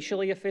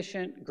spatially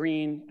efficient,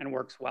 green, and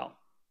works well.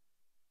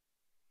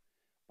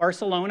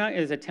 Barcelona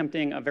is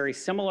attempting a very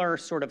similar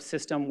sort of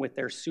system with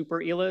their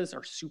super islas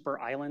or super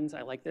islands.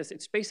 I like this.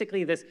 It's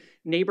basically this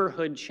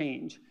neighborhood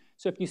change.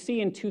 So if you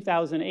see in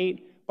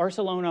 2008,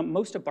 Barcelona,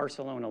 most of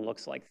Barcelona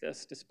looks like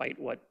this, despite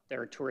what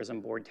their tourism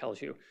board tells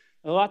you.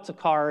 There are lots of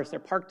cars, they're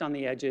parked on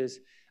the edges,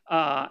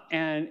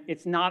 and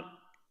it's not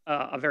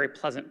a very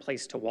pleasant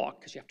place to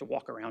walk because you have to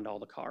walk around all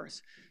the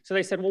cars. So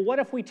they said, well, what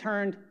if we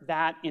turned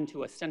that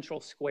into a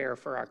central square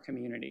for our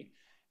community?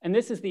 And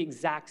this is the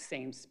exact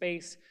same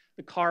space.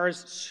 The cars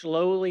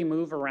slowly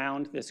move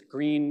around this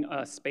green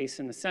space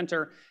in the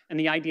center, and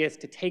the idea is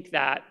to take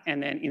that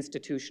and then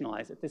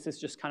institutionalize it. This is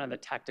just kind of the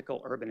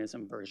tactical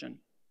urbanism version.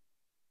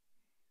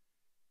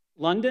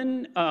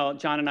 London,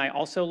 John and I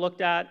also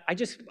looked at.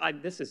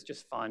 This is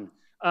just fun.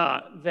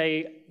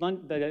 The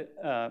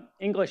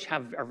English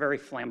are very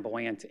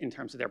flamboyant in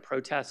terms of their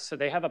protests. So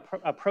they have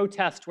a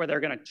protest where they're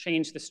going to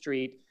change the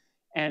street,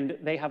 and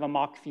they have a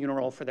mock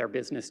funeral for their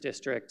business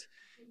district.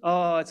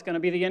 Oh, it's going to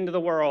be the end of the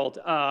world.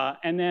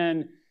 And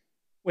then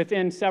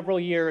within several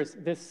years,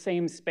 this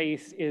same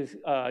space is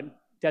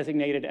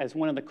designated as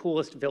one of the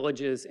coolest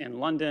villages in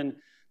London.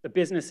 The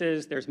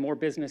businesses, there's more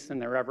business than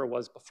there ever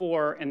was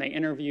before, and they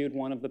interviewed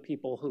one of the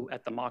people who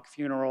at the mock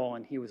funeral,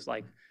 and he was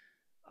like,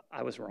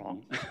 I was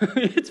wrong.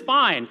 It's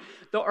fine.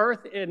 The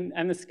earth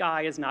and the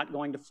sky is not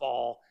going to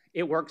fall.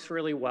 It works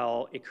really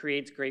well. It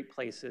creates great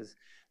places.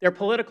 There are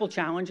political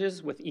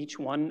challenges with each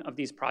one of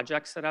these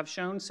projects that I've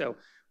shown. So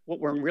what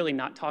we're really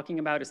not talking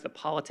about is the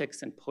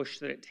politics and push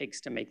that it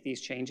takes to make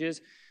these changes.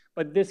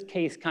 But this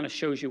case kind of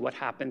shows you what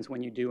happens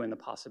when you do and the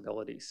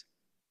possibilities.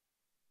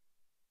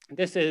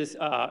 This is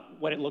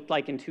what it looked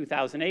like in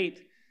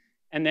 2008.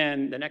 And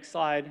then the next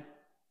slide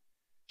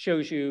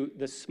shows you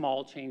the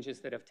small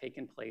changes that have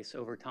taken place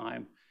over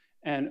time.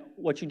 And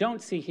what you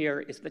don't see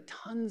here is the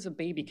tons of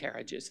baby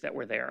carriages that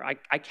were there.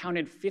 I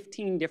counted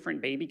 15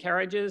 different baby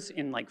carriages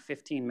in like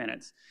 15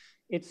 minutes.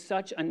 It's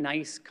such a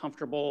nice,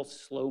 comfortable,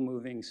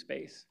 slow-moving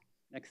space.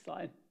 Next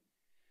slide.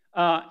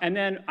 And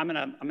then I'm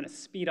gonna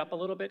speed up a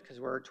little bit because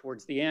we're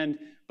towards the end.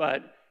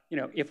 But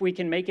if we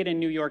can make it in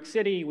New York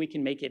City, we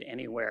can make it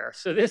anywhere.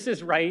 So this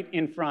is right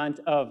in front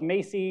of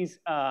Macy's,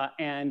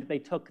 and they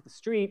took the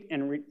street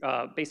and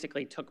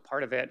basically took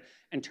part of it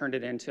and turned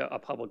it into a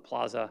public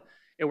plaza.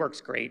 It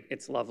works great.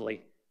 It's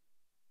lovely.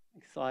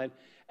 Next slide.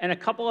 And a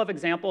couple of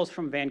examples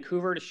from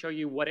Vancouver to show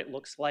you what it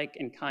looks like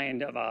in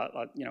kind of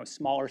a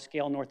smaller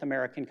scale North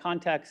American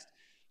context.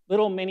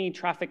 Little mini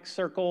traffic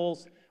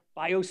circles,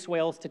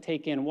 bioswales to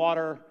take in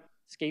water,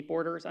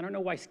 skateboarders. I don't know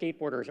why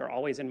skateboarders are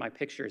always in my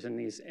pictures in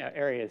these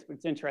areas, but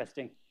it's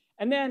interesting.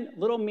 And then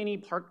little mini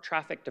park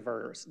traffic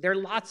diverters. There are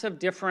lots of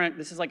different,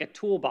 this is like a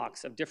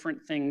toolbox of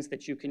different things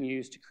that you can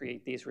use to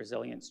create these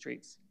resilient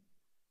streets.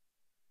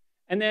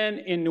 And then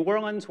in New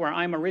Orleans, where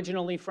I'm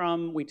originally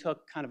from, we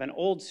took kind of an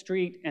old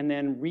street and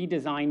then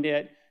redesigned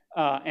it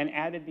and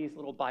added these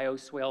little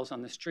bioswales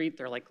on the street.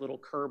 They're like little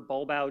curb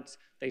bulb outs.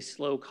 They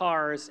slow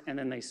cars, and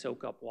then they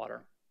soak up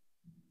water.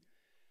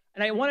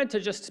 And I wanted to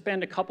just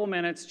spend a couple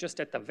minutes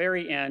just at the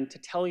very end to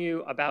tell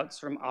you about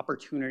some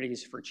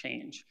opportunities for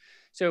change.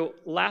 So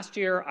last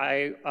year,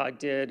 I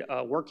did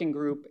a working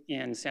group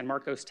in San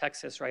Marcos,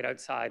 Texas, right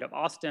outside of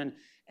Austin.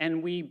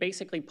 And we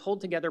basically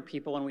pulled together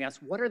people and we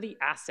asked, what are the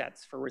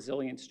assets for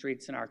resilient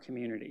streets in our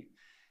community?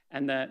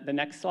 And the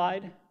next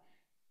slide.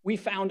 We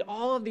found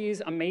all of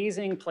these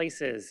amazing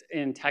places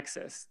in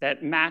Texas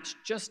that match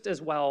just as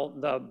well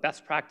the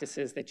best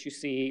practices that you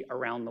see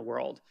around the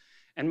world.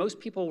 And most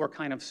people were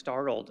kind of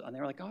startled, and they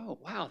were like, oh,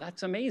 wow,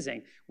 that's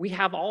amazing. We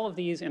have all of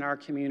these in our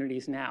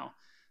communities now.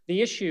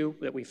 The issue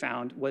that we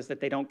found was that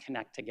they don't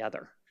connect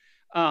together.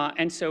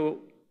 And so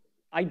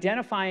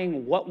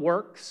identifying what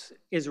works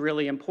is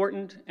really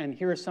important, and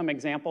here are some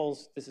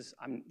examples.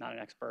 I'm not an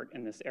expert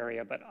in this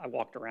area, but I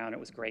walked around, it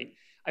was great.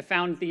 I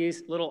found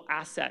these little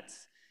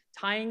assets.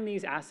 Tying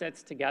these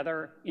assets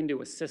together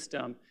into a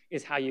system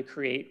is how you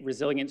create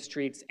resilient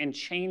streets and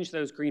change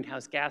those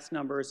greenhouse gas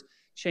numbers,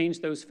 change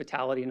those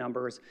fatality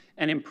numbers,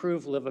 and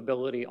improve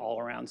livability all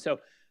around.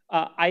 So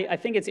I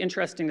think it's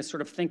interesting to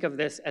sort of think of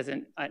this as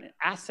an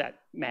asset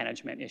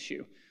management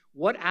issue.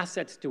 What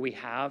assets do we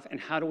have, and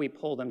how do we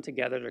pull them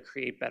together to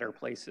create better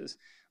places?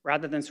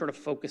 Rather than sort of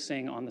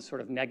focusing on the sort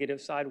of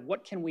negative side,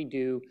 what can we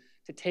do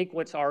to take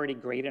what's already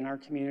great in our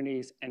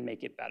communities and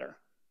make it better?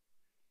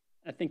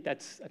 I think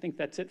that's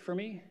it for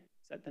me.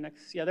 Is that the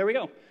next? Yeah, there we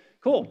go.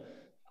 Cool.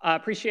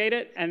 Appreciate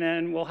it. And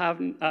then we'll have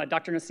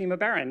Dr. Nacima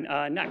Barron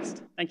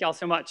next. Thank you all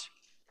so much.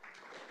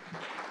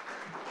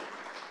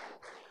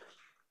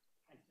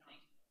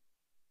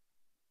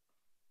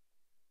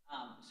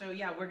 So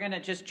yeah, we're going to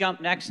just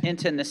jump next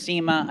into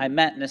Nacima. I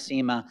met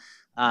Nacima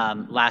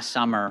last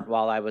summer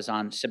while I was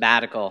on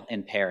sabbatical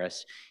in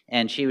Paris.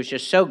 And she was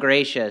just so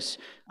gracious,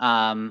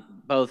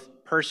 both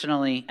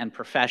personally and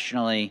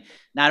professionally.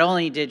 Not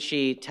only did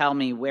she tell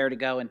me where to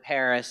go in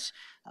Paris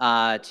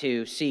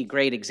to see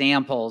great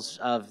examples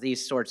of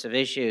these sorts of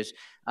issues,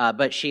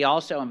 but she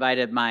also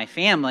invited my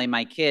family,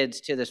 my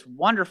kids, to this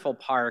wonderful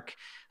park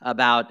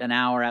about an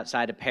hour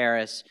outside of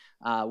Paris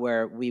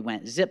where we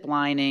went zip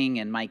lining,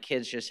 and my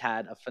kids just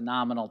had a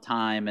phenomenal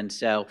time. And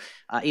so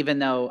even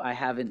though I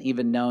haven't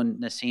even known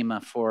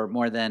Nacima for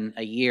more than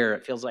a year,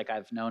 it feels like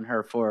I've known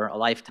her for a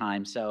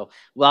lifetime. So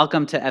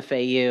welcome to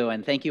FAU,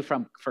 and thank you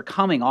for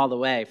coming all the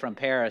way from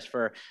Paris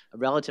for a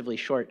relatively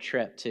short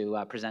trip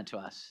to present to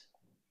us.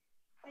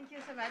 Thank you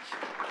so much.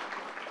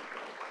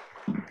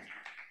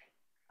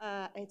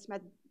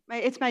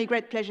 It's my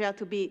great pleasure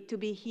to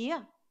be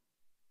here.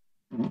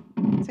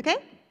 It's okay?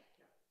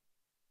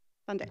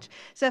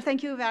 So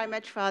thank you very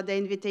much for the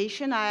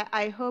invitation.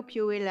 I hope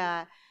you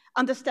will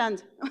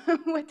understand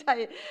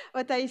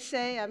what I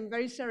say. I'm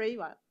very sorry.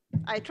 Well,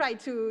 I try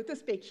to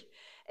speak.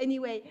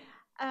 Anyway,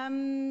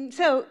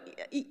 so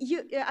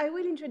I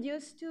will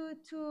introduce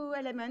two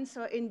elements.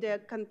 So in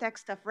the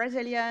context of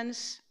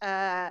resilience,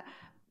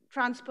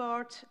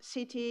 transport,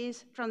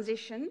 cities,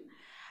 transition,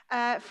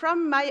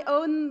 from my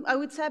own, I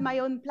would say my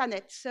own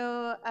planet.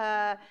 So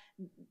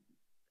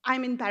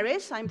I'm in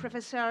Paris. I'm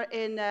professor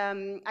in,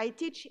 I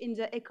teach in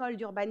the École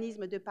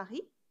d'Urbanisme de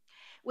Paris,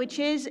 which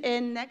is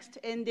next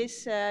in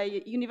this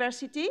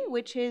university,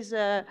 which is,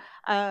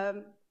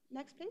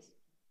 next please,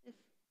 if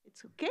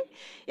it's okay.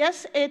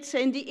 Yes, it's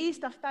in the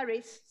east of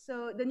Paris.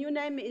 So the new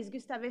name is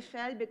Gustave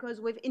Eiffel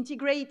because we've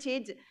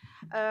integrated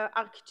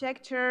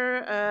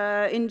architecture,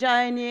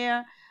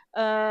 engineer,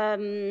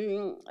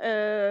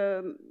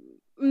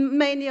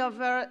 many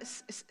other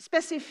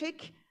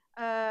specific,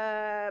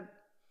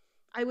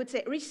 I would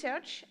say,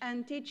 research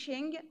and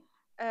teaching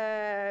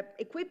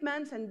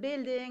equipments and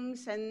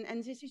buildings and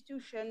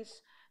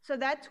institutions so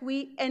that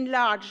we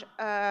enlarge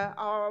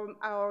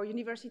our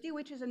university,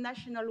 which is a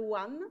national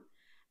one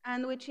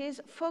and which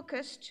is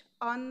focused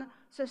on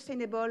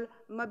sustainable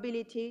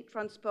mobility,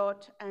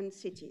 transport, and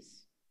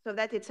cities. So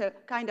that it's a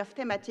kind of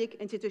thematic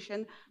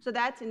institution, so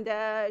that in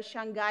the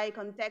Shanghai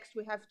context,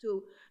 we have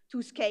to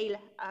scale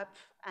up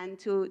and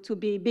to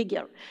be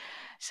bigger.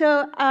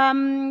 So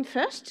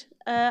first,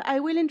 I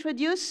will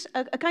introduce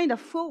a kind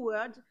of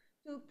forward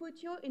to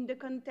put you in the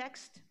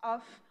context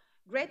of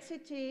great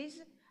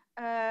cities,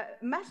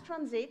 mass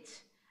transit,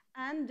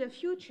 and the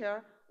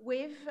future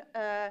with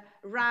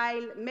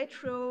rail,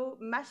 metro,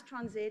 mass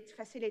transit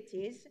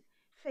facilities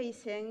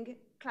facing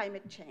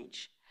climate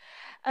change.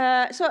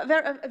 So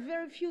there are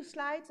very few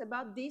slides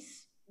about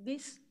this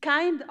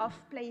kind of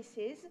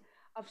places,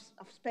 of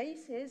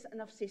spaces,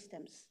 and of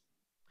systems.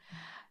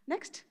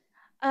 Next.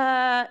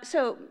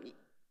 So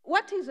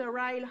what is a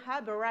rail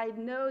hub, a rail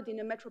node in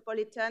a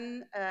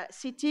metropolitan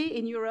city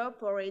in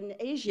Europe or in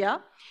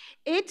Asia?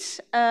 It's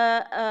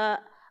a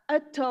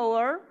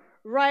tower,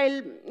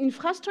 rail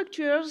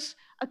infrastructures,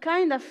 a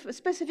kind of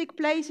specific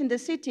place in the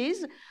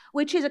cities,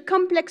 which is a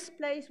complex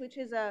place, which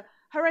is a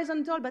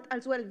horizontal but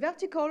as well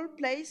vertical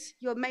place.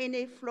 You have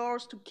many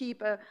floors to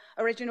keep a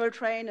regional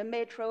train, a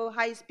metro,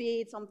 high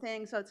speed,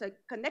 something. So it's a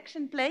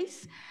connection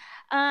place.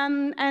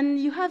 And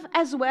you have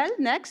as well,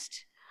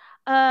 next,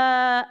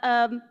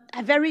 a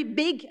very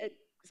big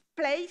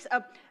place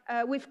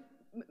with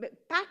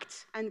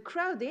packed and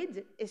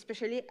crowded,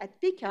 especially at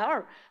peak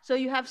hour. So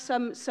you have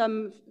some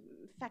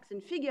facts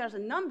and figures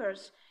and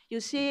numbers. You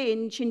see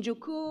in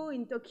Shinjuku,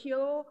 in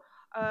Tokyo,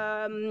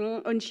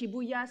 on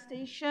Shibuya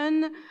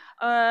Station,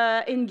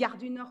 in Gare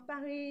du Nord,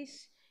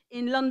 Paris,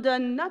 in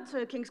London, not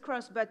King's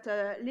Cross, but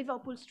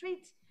Liverpool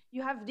Street,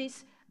 you have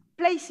these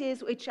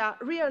places which are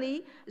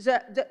really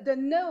the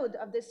node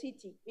of the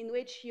city in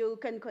which you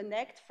can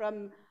connect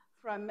from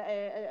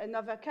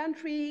another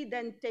country,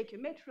 then take a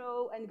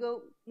metro and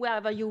go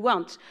wherever you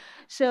want.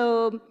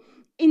 So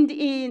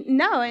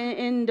now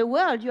in the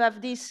world, you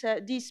have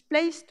this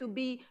place to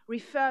be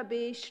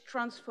refurbished,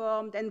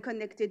 transformed, and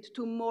connected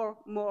to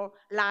more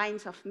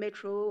lines of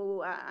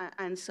metro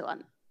and so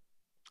on.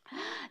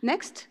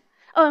 Next.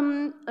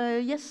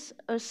 Yes,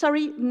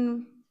 sorry.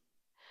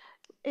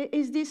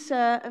 Is this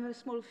a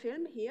small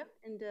film here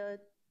in the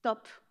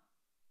top?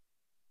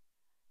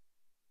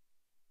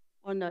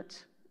 Or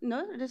not?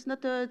 No, it's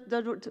not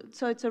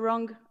so it's a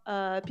wrong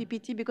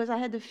PPT because I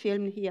had a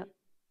film here.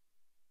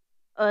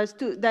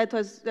 That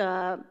was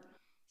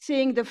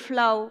seeing the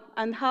flow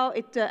and how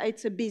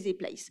it's a busy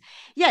place.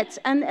 Yes,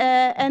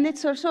 and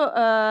it's also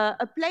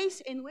a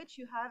place in which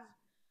you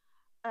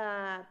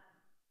have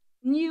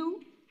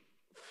new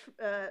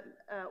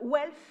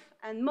wealth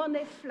and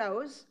money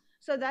flows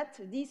so that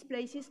these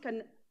places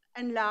can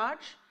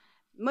enlarge,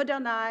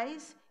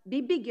 modernize,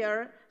 be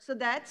bigger, so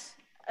that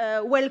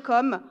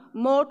welcome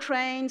more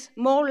trains,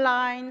 more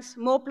lines,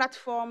 more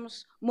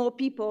platforms, more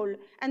people,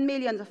 and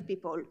millions of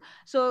people.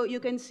 So you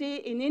can see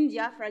in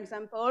India, for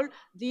example,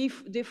 the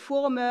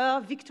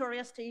former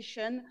Victoria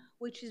Station,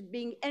 which is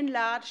being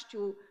enlarged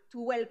to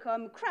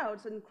welcome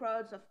crowds and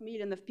crowds of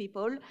millions of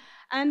people,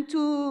 and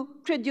to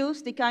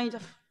produce the kind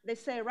of, they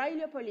say,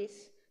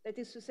 Railiopolis. That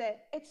is to say,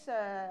 it's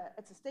a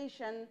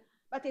station,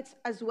 but it's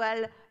as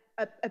well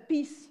a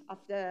piece of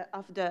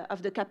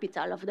the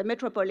capital, of the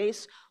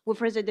metropolis, with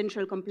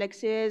residential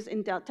complexes,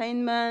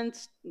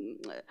 entertainment,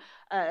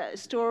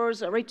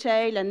 stores,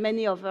 retail, and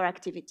many other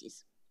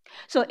activities.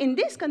 So in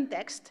this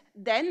context,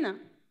 then,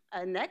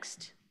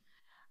 next,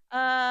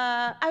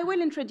 I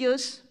will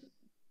introduce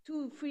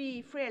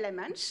three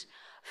elements.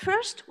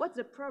 First, what's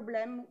the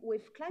problem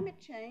with climate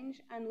change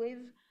and with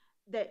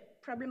the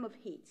problem of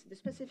heat, the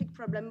specific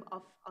problem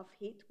of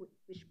heat,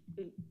 which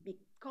will be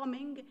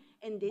coming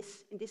in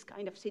this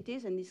kind of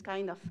cities and this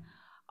kind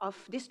of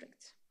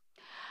districts.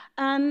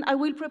 And I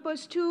will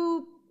propose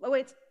two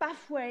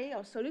pathway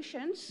or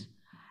solutions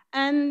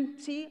and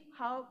see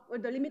how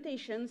the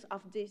limitations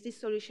of these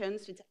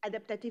solutions, its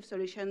adaptive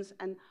solutions,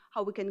 and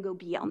how we can go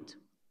beyond.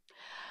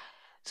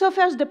 So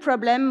first, the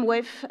problem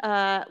with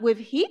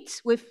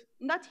heat, with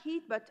not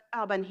heat, but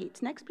urban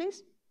heat. Next,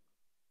 please.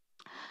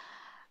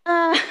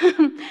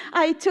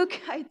 I took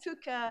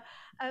a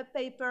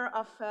paper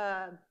of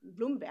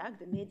Bloomberg,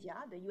 the media,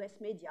 the US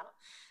media,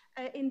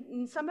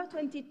 in summer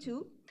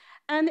 22,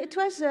 and it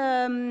was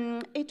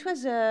an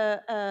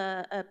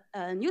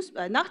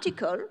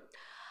article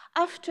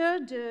after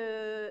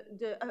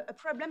a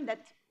problem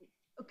that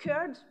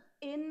occurred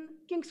in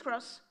King's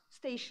Cross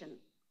Station.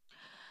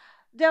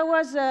 There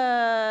was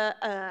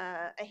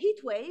a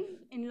heat wave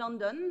in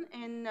London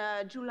in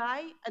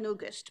July and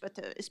August, but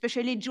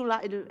especially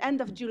July, the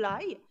end of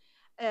July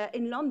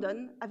in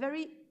London, a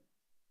very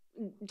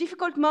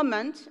difficult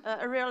moment,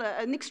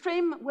 an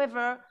extreme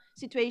weather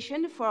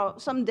situation for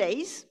some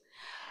days.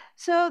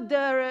 So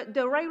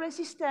the railway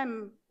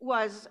system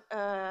was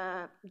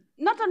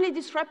not only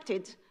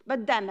disrupted,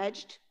 but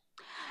damaged.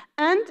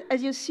 And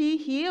as you see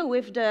here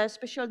with the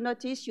special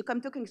notice, you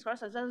come to King's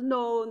Cross, and there's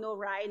no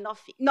rail,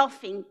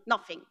 nothing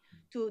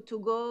to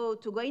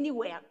go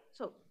anywhere.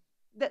 So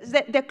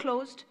they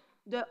closed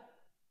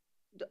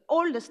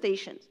all the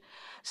stations.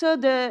 So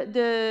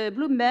the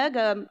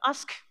Bloomberg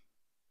asked,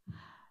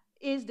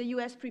 is the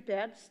US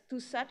prepared to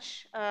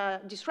such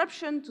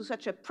disruption, to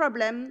such a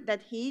problem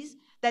that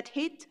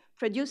heat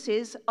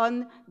produces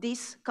on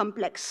this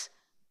complex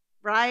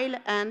rail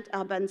and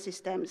urban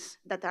systems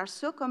that are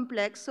so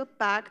complex, so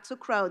packed, so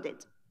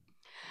crowded.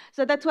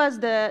 So that was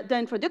the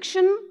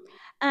introduction.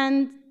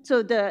 And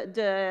so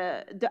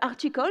the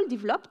article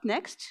developed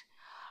next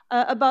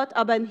about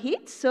urban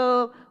heat.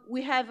 So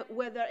we have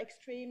weather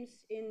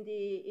extremes in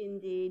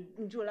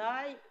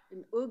July,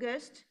 in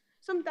August,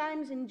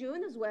 sometimes in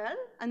June as well,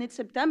 and it's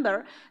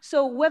September.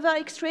 So weather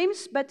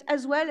extremes, but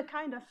as well a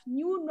kind of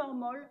new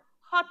normal,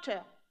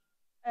 hotter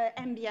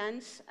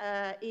ambience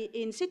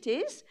in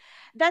cities.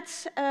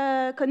 That's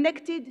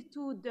connected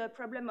to the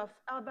problem of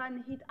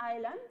urban heat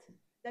island.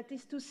 That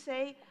is to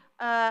say,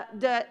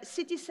 the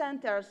city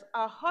centers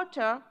are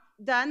hotter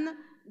than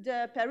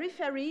the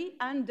periphery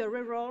and the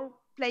rural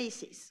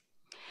places.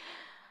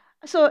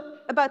 So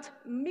about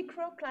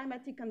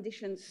microclimatic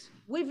conditions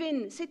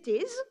within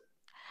cities,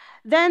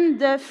 then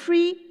the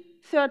free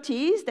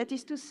 30s, that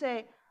is to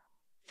say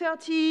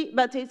 30,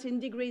 but it's in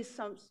degrees,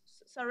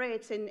 sorry,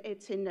 it's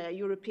in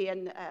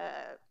European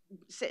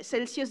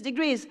Celsius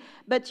degrees,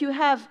 but you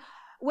have,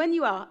 when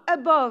you are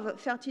above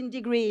 13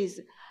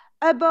 degrees,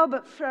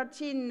 above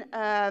 13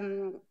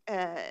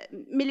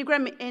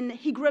 milligram in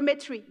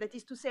hygrometry, that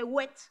is to say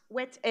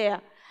wet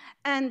air,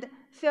 and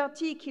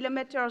 30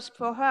 kilometers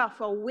per hour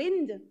for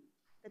wind,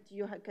 that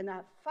you can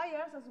have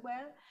fires as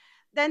well,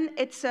 then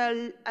it's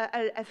a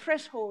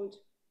threshold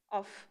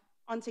of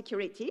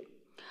insecurity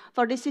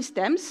for the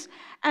systems.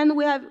 And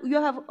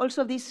you have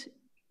also these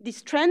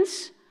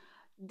trends.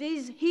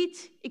 These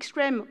heat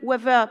extreme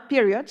weather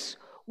periods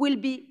will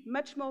be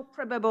much more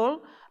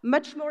probable,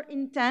 much more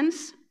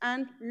intense,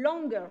 and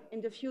longer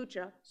in the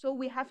future. So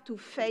we have to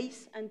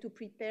face and to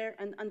prepare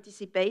and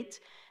anticipate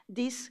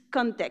this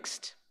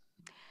context.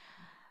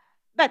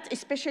 But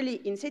especially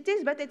in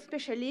cities, but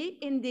especially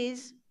in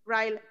these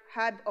rail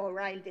hub or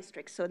rail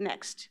districts. So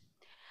next.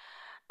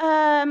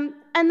 And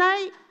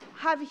I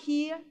have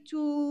here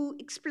to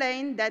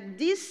explain that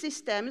these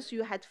systems,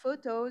 you had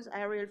photos,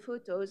 aerial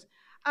photos,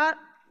 are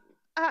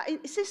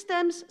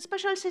systems,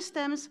 special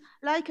systems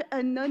like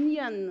an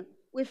onion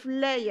with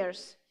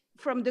layers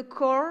from the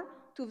core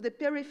to the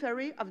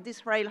periphery of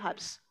these rail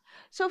hubs.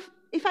 So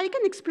if I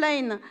can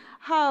explain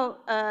how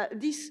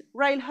this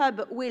rail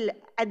hub will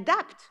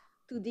adapt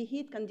to the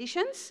heat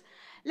conditions,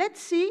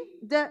 let's see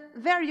the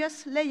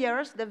various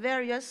layers,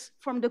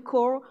 from the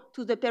core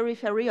to the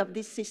periphery of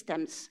these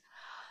systems.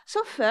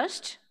 So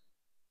first,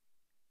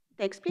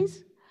 next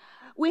please,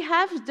 we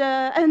have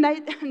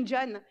and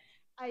John,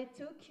 I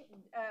took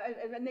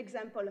an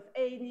example of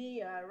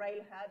any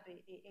rail hub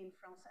in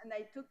France, and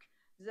I took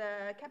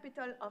the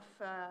capital of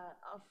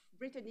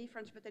Brittany,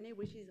 French Brittany,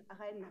 which is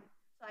Renne.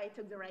 So I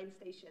took the rail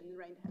station,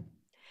 rail hub.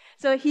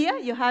 So here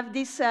you have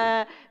these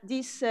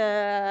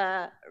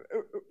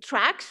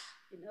tracks,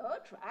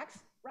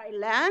 rail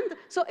land.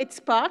 So it's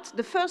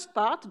the first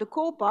part, the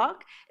core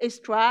part, is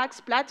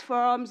tracks,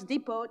 platforms,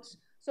 depots.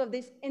 So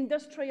this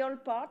industrial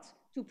part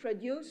to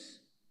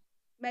produce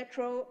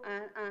metro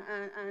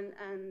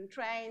and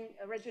train,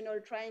 regional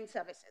train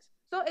services.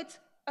 So it's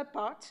a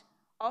part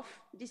of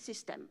the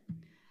system.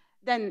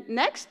 Then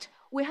next,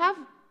 we have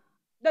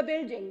the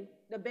building,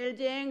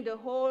 the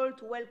hall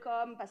to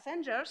welcome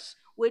passengers,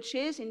 which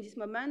is in this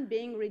moment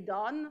being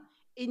redone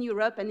in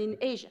Europe and in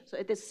Asia. So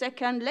it is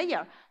second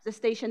layer, the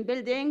station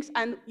buildings,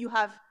 and you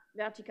have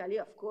vertically,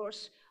 of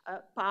course,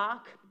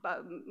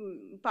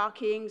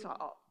 parkings,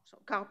 or so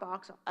car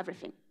parks, or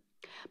everything.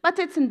 But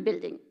it's in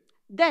building.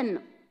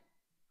 Then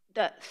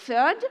the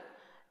third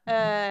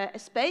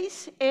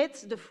space,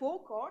 it's the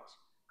forecourt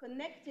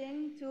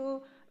connecting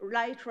to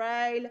light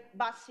rail,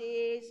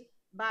 buses,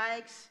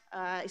 bikes,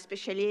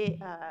 especially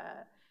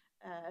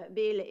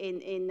built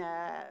in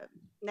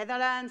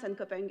Netherlands and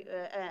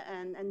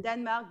Copenhagen and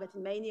Denmark, but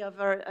in many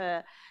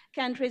other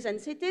countries and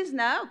cities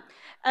now.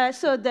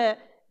 So the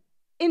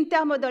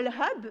intermodal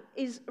hub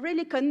is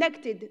really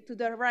connected to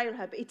the rail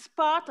hub. It's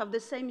part of the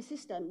same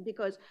system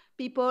because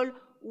people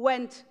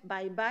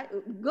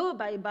go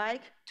by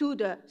bike to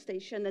the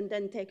station and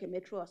then take a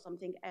metro or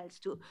something else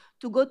to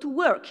go to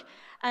work.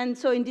 And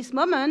so in this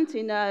moment,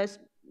 in a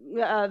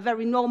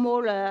very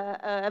normal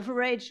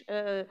average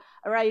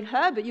rail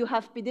hub, you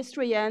have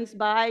pedestrians,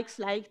 bikes,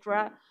 light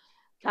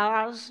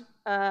cars,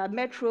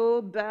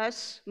 metro,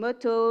 bus,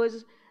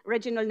 motos,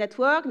 regional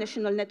network,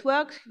 national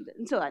network,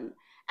 and so on.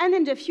 And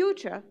in the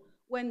future,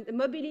 when the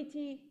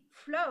mobility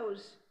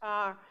flows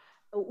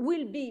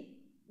will be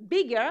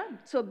bigger,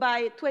 so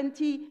by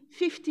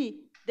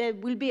 2050, there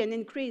will be an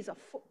increase of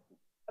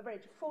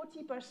average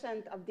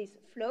 40% of this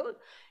flow.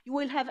 You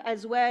will have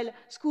as well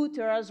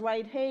scooters,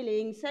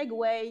 ride-hailing,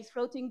 segways,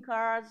 floating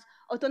cars,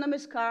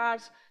 autonomous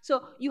cars.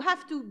 So you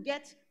have to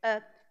get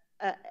a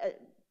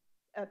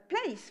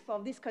place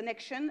for this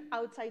connection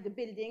outside the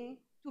building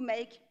to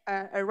make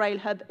a rail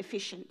hub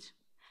efficient.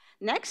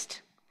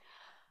 Next,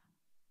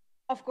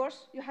 of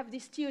course, you have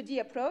this TOD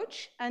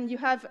approach, and you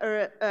have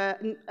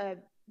a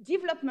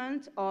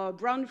development or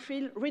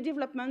brownfield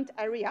redevelopment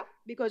area,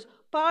 because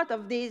part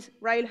of these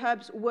rail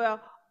hubs were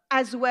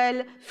as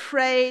well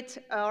freight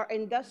or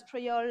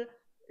industrial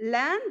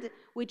land,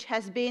 which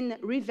has been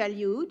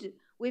revalued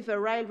with a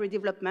rail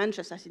redevelopment,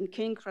 just as in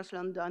King Cross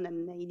London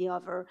and many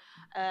other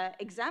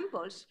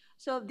examples.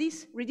 So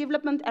this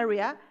redevelopment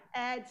area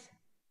adds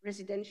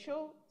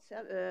residential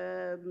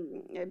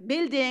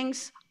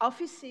buildings,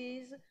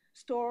 offices,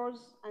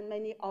 stores, and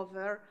many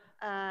other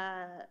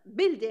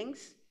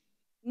buildings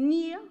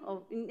near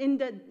or in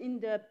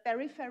the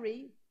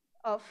periphery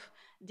of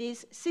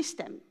this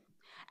system.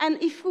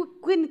 And if we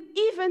can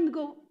even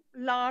go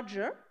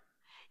larger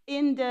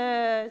in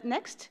the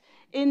next,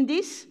 in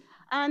this,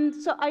 and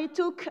so I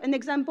took an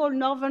example,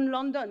 Northern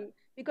London,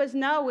 because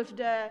now with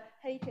the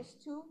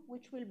HS2,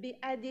 which will be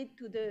added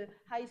to the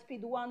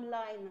high-speed 1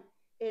 line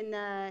in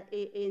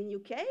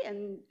UK,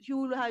 and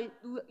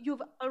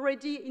you've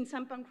already in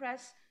St.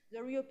 Pancras the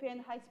European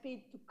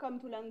high-speed to come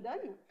to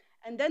London,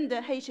 and then the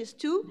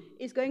HS2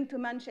 is going to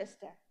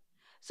Manchester.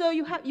 So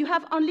you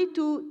have only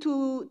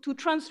to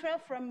transfer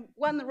from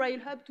one rail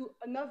hub to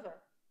another,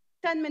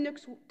 10,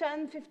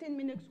 15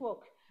 minutes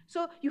walk.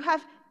 So you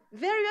have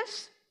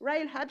various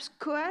rail hubs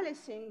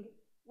coalescing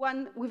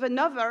one with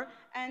another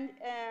and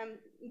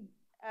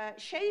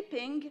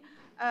shaping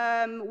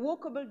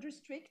walkable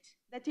district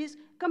that is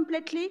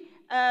completely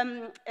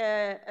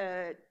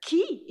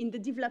key in the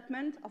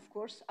development, of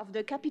course, of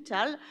the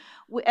capital,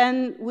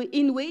 and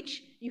in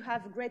which you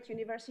have great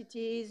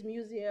universities,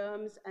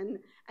 museums, and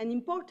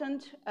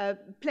important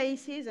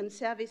places and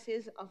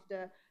services of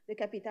the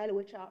capital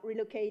which are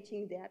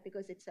relocating there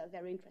because it's a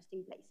very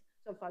interesting place.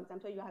 So, for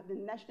example, you have the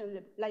National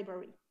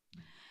Library.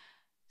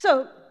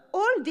 So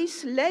all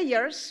these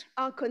layers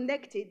are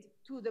connected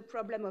to the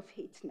problem of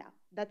heat now.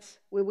 That's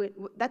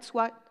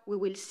what we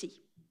will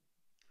see.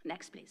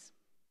 Next, please.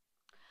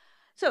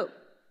 So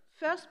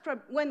first,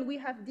 when we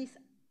have this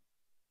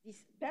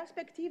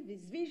perspective,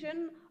 this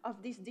vision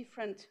of these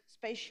different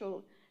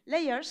spatial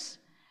layers,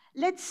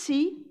 let's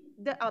see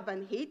the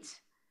urban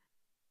heat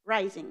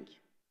rising.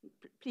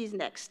 Please,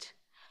 next.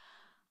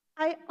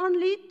 I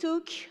only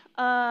took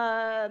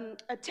a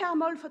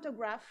thermal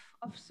photograph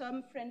of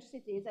some French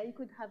cities. I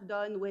could have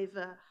done with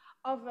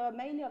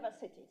many other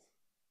cities.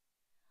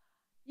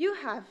 You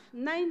have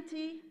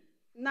 99%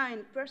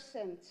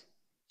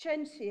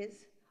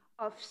 chances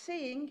of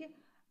seeing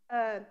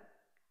an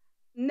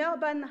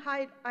urban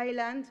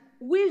island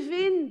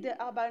within the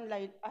urban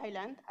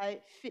island.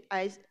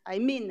 I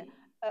mean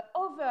an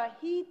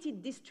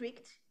overheated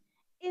district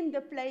in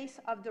the place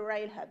of the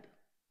rail hub.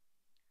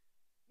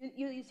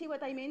 You see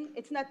what I mean?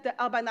 It's not the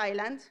urban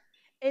island.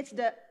 It's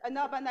an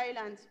urban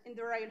island in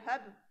the rail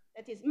hub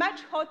that is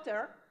much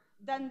hotter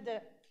than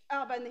the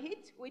urban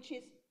heat, which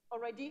is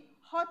already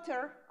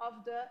hotter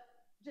of the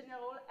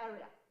general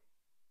area.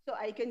 So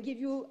I can give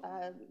you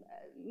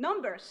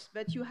numbers,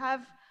 but you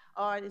have,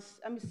 I'm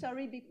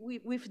sorry,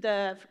 with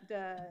the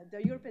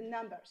European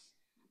numbers,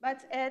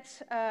 but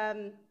it's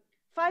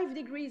 5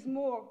 degrees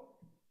more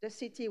the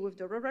city with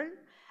the rural,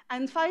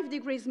 and 5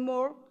 degrees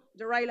more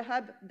the rail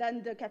hub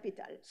than the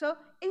capital. So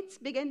it's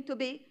beginning to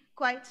be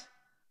quite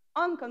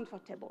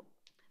uncomfortable.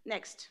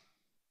 Next.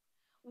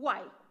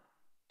 Why?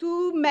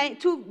 Two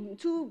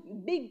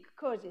big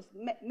causes,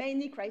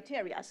 many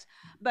criteria.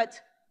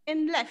 But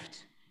in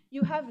left,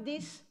 you have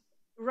this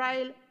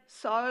rail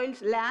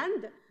soils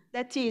land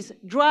that is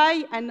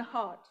dry and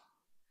hard.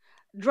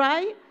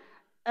 Dry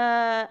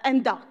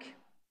and dark.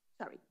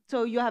 Sorry.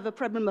 So you have a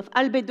problem of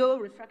albedo,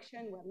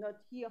 refraction. We're not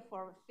here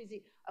for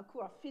a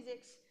course of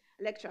physics,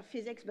 lecture of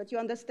physics, but you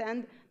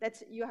understand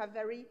that you have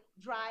very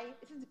dry,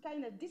 it's a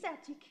kind of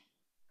desertic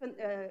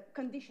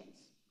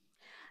conditions.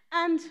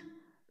 And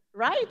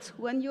right,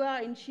 when you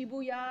are in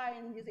Shibuya,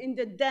 in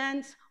the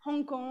dense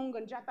Hong Kong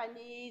and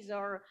Japanese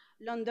or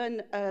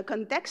London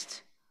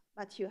context,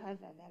 but you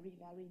have a very,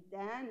 very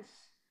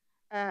dense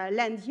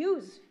land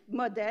use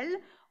model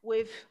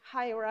with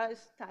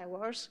high-rise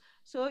towers.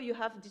 So you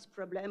have this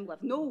problem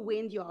with no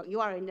wind.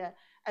 You are in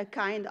a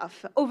kind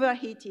of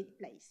overheated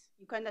place.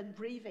 You cannot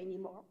breathe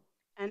anymore,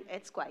 and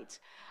it's quite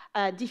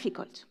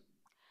difficult.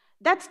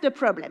 That's the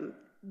problem.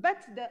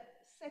 But the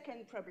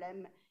second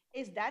problem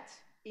is that,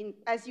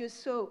 as you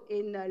saw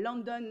in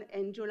London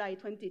in July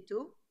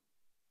 22,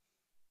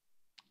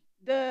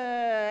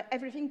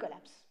 everything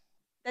collapsed.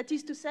 That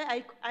is to say,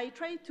 I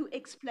tried to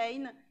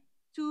explain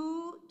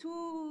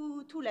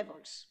two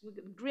levels,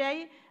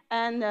 gray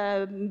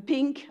and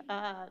pink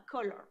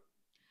color.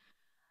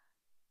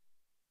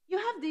 You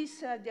have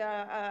this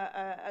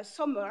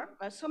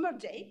summer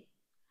day,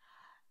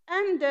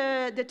 and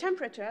the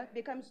temperature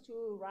becomes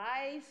to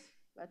rise,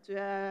 but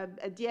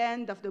at the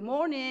end of the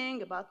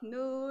morning, about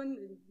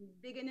noon,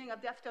 beginning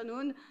of the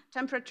afternoon,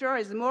 temperature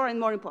is more and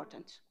more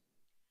important.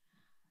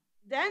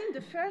 Then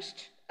the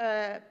first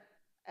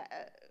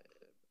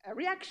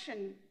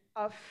reaction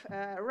of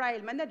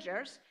rail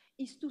managers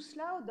is to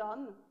slow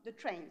down the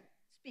train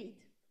speed,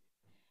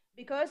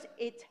 because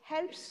it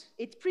helps,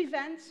 it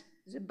prevents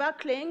the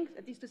buckling,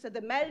 that is to say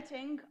the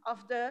melting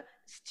of the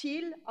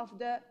steel of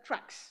the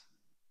tracks.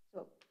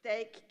 So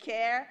take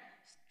care,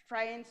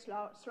 train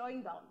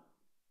slowing down.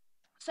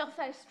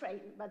 Surface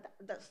train, but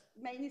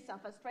many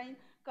surface trains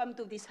come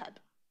to this hub.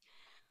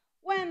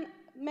 When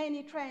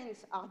many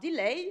trains are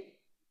delayed,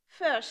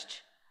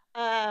 first,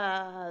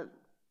 the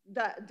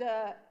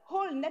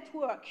whole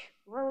network,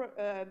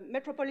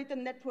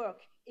 metropolitan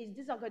network, is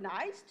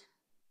disorganized.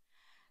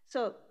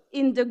 So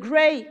in the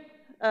gray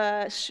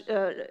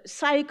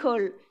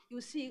cycle,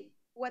 you see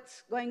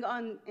what's going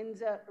on in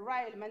the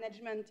rail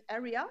management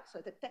area,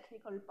 so the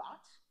technical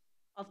part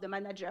of the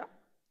manager.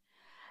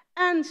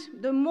 And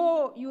the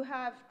more you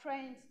have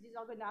trains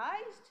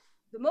disorganized,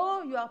 the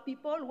more you have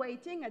people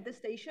waiting at the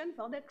station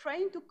for the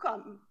train to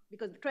come,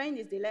 because the train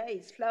is delayed,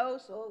 it's slow,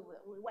 so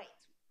we'll wait.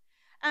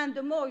 And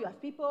the more you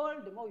have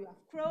people, the more you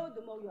have crowd,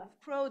 the more you have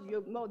crowd,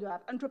 the more you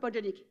have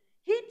anthropogenic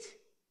heat,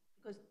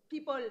 because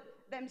people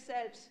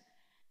themselves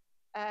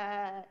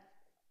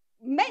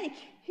make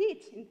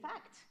heat, in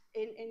fact,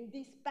 in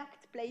these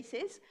packed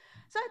places.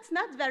 So it's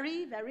not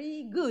very,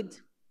 very good.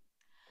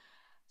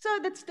 So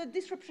that's the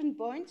disruption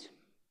point.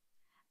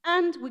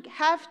 And we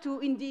have to,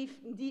 in the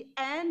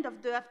end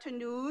of the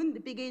afternoon, the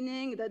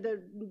beginning,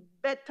 the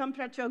bed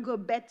temperature go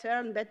better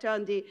and better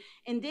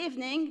in the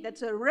evening.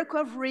 That's a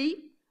recovery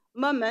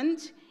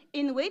moment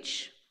in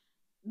which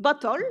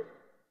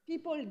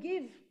people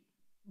give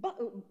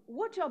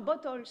water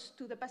bottles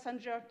to the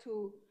passenger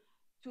to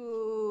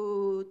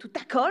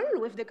tackle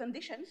with the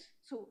conditions.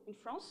 So in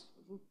France,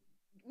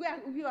 we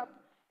are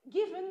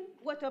given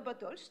water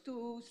bottles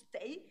to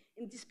stay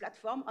in this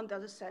platform under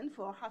the sun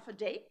for half a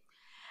day.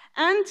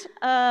 And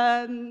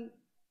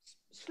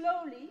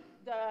slowly,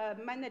 the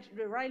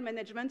rail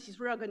management is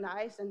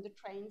reorganized and the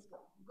trains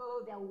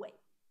go their way.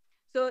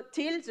 So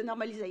till the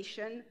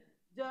normalization,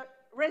 the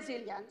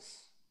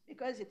resilience,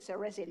 because it's a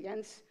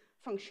resilience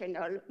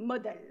functional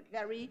model,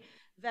 very,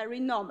 very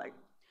normal.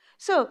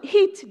 So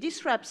heat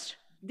disrupts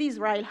these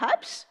rail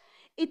hubs.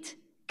 It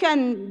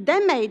can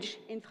damage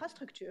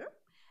infrastructure,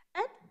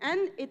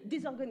 and it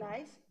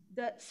disorganizes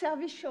the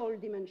servicial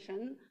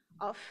dimension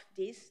of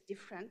these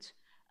different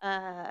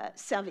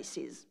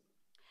services.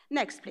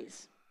 Next,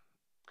 please.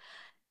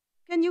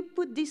 Can you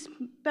put this,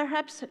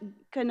 perhaps,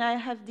 can I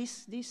have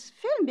this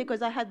film,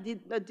 because I had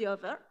the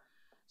other.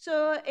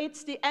 So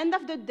it's the end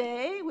of the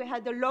day. We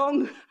had a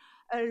long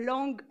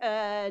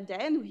day,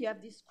 and we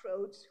have these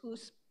crowds who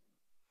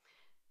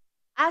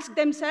ask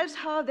themselves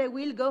how they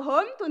will go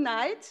home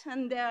tonight,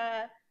 and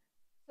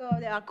so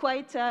they are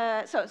quite,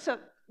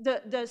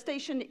 the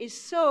station is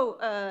so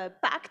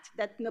packed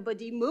that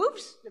nobody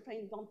moves, the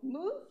trains don't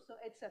move, so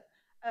it's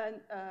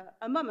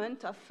a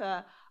moment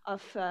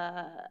of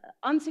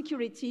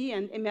insecurity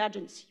and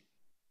emergency.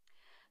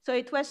 So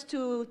it was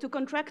to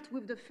contract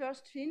with the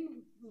first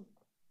film,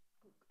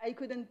 I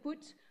couldn't put,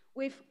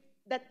 with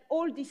that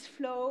all this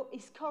flow,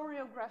 his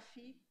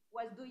choreography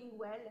was doing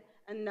well,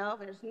 and now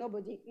there's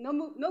nobody, no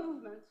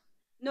movement,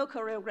 no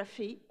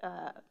choreography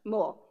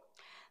more.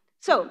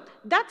 So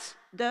that's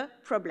the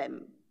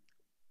problem.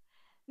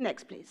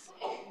 Next, please,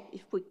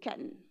 if we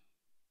can.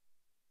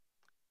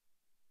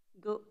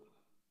 Go.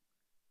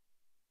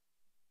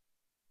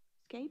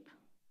 Escape.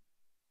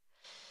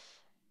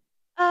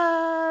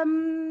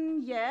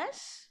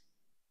 Yes.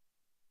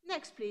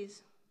 Next,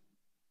 please.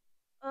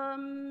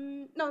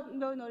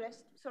 No,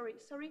 less.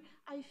 Sorry.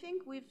 I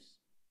think we've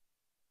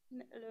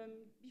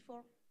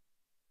before.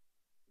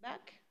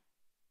 Back.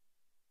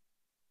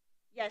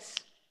 Yes,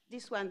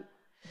 this one.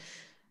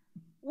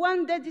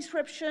 One day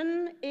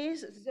disruption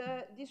is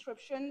the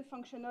disruption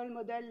functional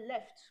model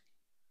left.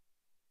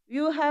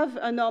 You have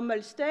a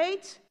normal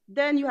state,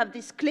 then you have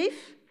this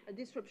cliff, a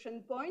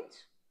disruption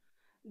point,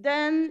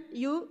 then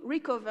you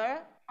recover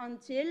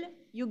until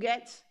you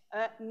get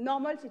a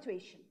normal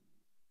situation.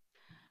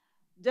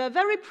 The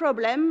very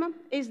problem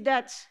is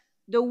that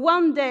the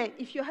one day,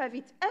 if you have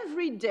it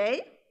every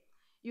day,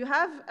 you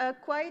have a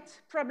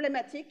quite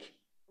problematic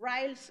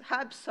rails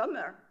hub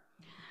summer.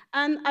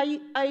 And I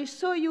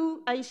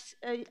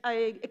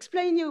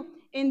explain you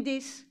in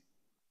this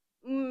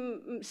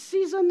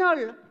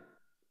seasonal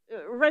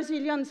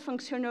resilience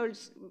functional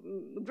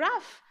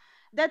graph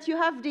that you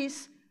have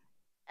this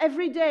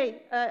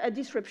everyday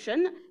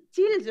disruption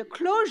till the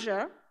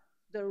closure,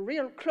 the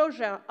real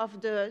closure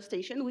of the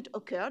station, which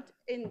occurred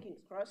in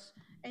King's Cross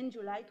in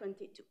July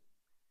 22.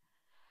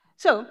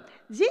 So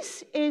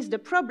this is the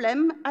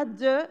problem at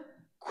the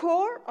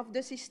core of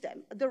the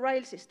system, the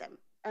rail system.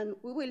 And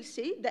we will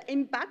see the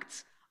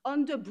impacts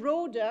on the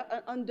broader,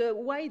 on the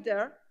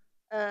wider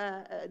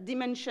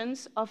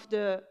dimensions of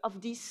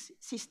this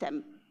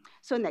system.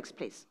 So next,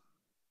 please.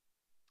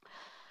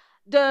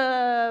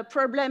 The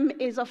problem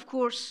is, of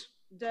course,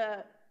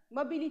 the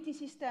mobility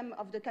system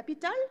of the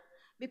capital,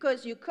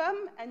 because you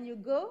come and you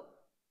go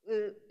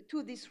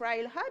to this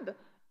rail hub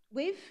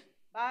with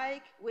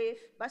bike, with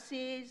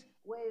buses,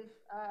 with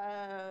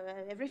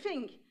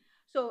everything.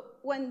 So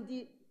when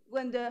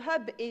the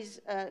hub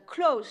is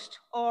closed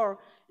or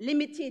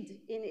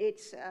limited in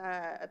its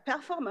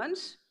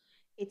performance,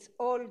 it's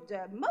all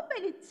the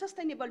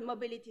sustainable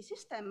mobility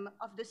system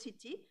of the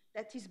city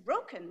that is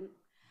broken.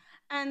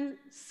 And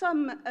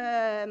some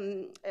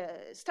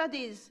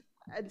studies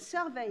and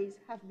surveys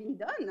have been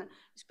done,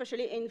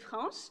 especially in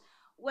France,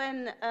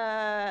 when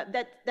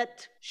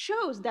that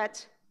shows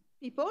that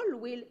people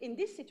will, in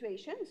these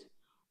situations,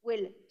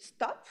 will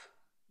stop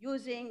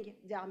using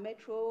their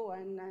metro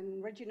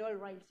and regional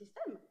rail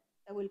system.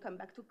 They will come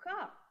back to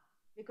car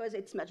because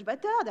it's much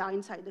better. They are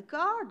inside the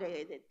car,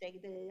 they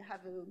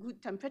have a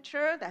good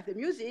temperature, they have the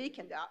music,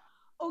 and they are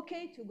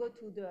okay to go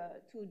to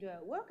the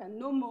work, and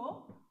no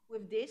more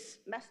with these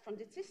mass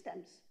transit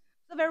systems.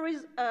 So there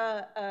is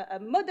a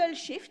model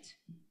shift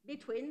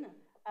between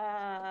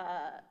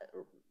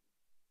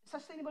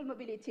sustainable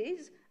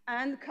mobilities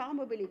and car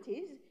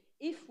mobilities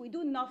if we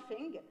do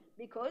nothing,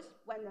 because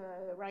when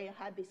a rail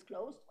hub is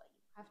closed, well,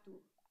 you have to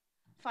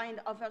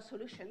find other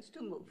solutions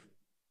to move.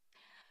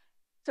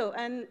 So,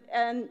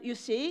 and you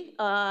see,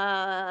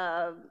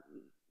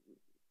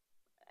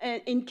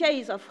 in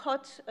case of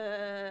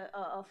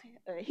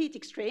heat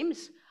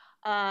extremes,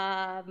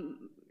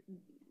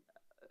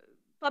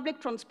 public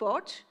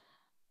transport,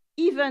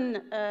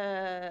 even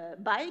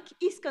bike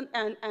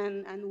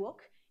and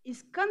walk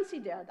is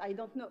considered, I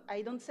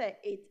don't say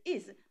it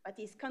is, but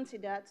is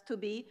considered to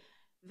be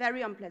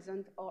very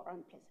unpleasant or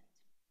unpleasant.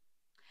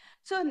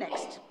 So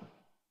next.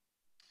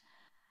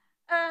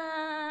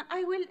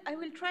 I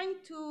will try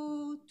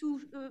to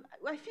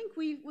I think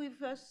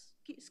we've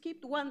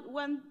skipped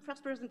one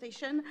first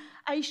presentation.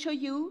 I show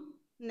you,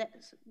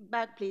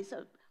 back please,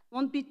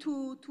 won't be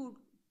too,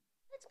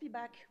 let's be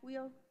back,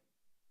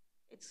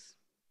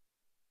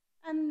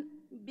 and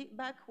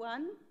back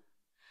one.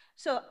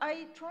 So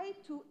I try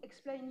to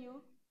explain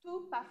you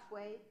two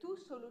pathways, two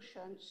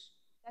solutions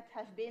that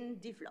have been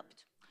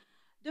developed.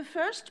 The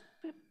first,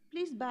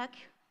 please back.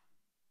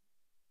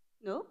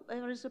 No,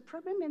 there is a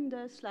problem in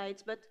the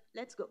slides, but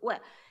let's go. Well,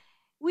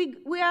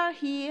 we are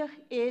here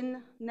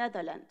in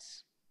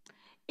Netherlands.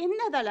 In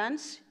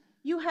Netherlands,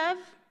 you have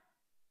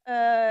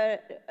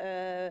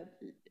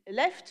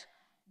left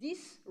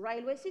these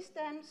railway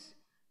systems,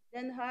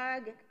 Den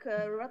Haag,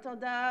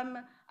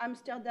 Rotterdam,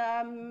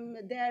 Amsterdam,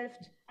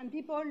 Delft, and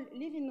people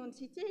live in one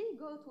city,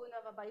 go to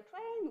another by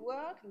train,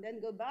 work, and then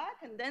go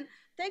back, and then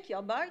take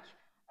your bike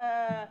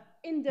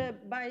in the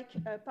bike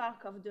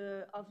park of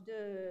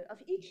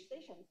each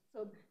station.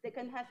 So they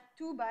can have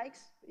two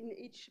bikes in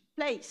each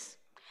place.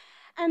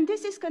 And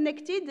this is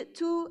connected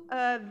to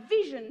a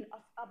vision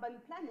of urban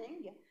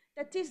planning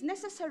that is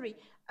necessary.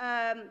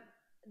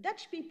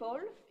 Dutch people,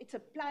 it's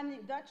a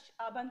Dutch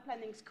urban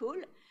planning school,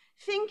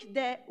 think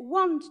they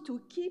want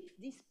to keep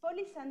this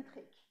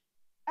polycentric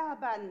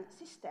urban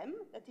system,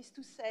 that is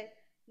to say,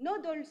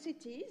 nodal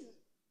cities,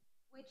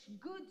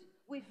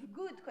 with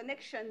good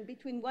connection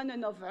between one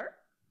another,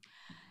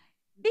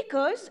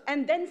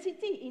 and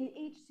density in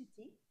each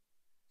city,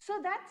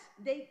 so that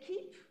they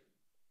keep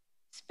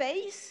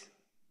space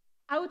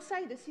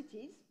outside the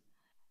cities,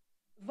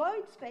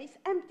 void space,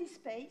 empty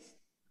space,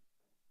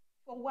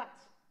 for what?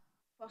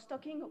 For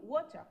stocking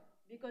water,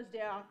 because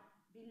they are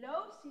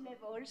below sea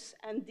levels,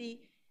 and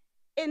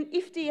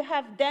if they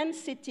have dense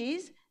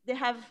cities, they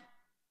have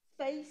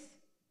space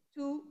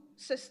to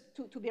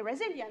be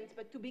resilient,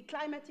 but to be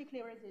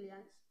climatically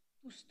resilient,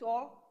 to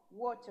store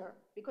water,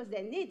 because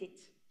they need it.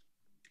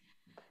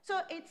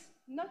 So it's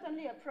not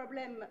only a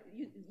problem,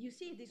 you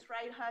see these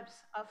rail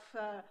hubs of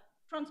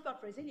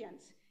transport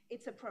resilience,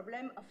 it's a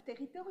problem of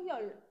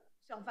territorial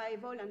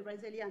survival and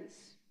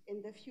resilience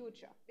in the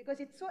future, because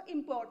it's so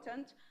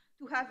important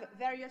to have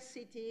various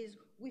cities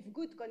with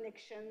good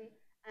connection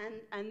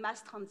and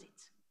mass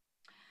transit.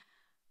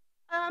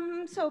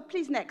 So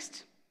please,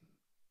 next.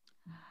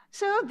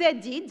 So they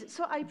did,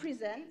 so I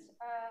present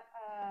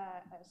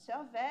a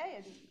survey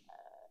and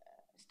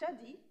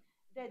study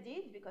they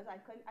did, because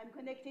I'm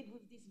connected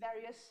with these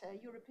various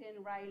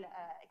European rail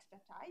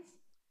expertise,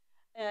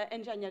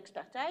 engineer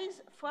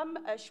expertise, from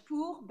a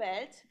Spur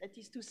belt, that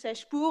is to say,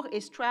 Spur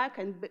is track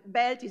and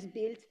belt is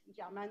built,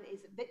 German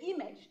is the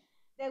image.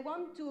 They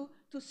want to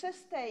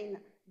sustain,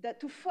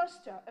 to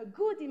foster a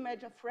good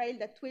image of rail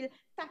that will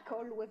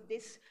tackle with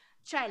this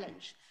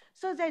challenge.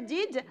 So they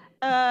did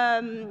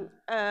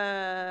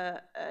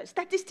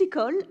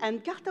statistical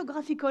and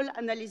cartographical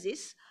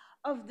analysis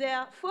of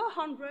their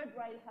 400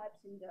 rail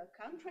hubs in the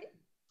country,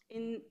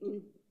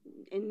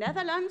 in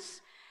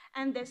Netherlands,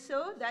 and they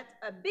saw that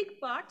a big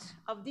part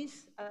of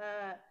these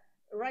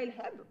rail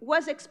hub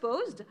was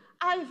exposed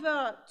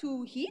either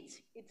to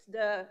heat, it's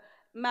the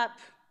map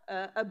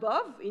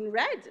above in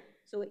red,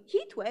 so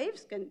heat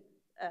waves can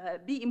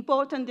be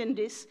important in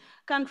this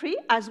country,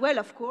 as well,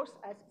 of course,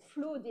 as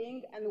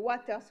flooding and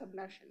water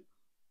submersion.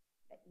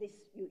 This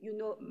you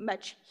know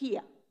much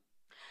here.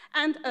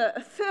 And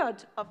a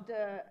third of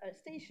the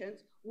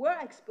stations were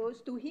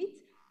exposed to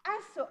heat,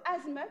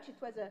 as much it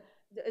was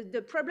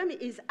the problem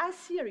is as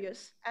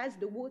serious as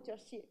the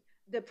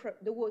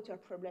water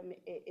problem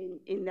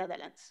in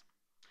Netherlands.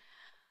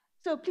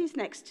 So please,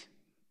 next.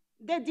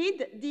 They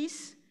did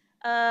this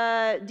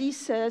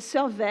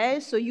survey,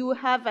 so you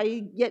have, I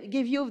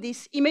give you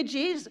these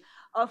images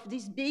of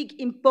these big,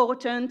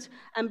 important,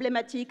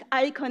 emblematic,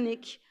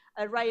 iconic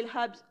rail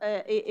hubs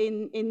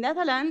in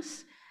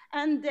Netherlands,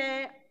 and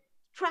they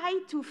try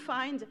to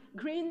find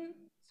green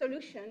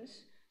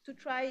solutions to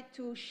try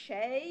to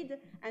shade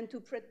and to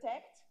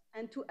protect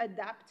and to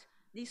adapt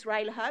this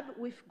rail hub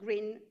with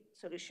green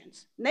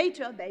solutions,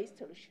 nature-based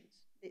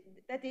solutions.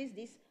 That is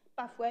this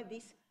pathway,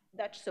 this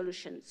Dutch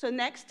solution. So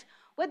next,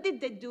 what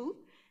did they do?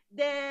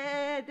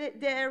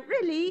 They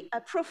really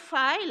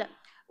profile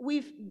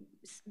with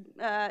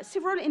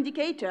several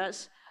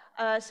indicators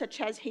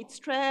such as heat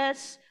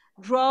stress,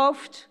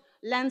 drought,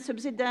 land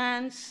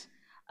subsidence,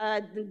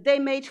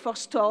 damage for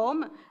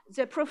storm.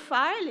 They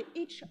profile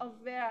each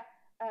of their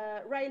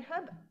rail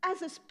hub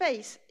as a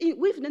space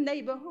with the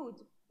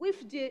neighborhood,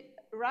 with the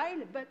rail,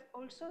 but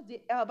also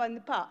the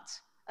urban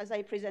parts. As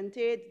I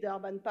presented, the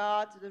urban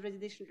part, the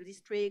residential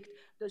district,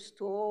 the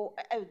store,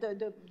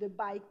 the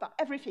bike part,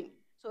 everything.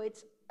 So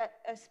it's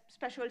a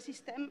special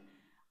system,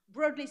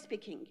 broadly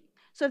speaking.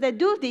 So they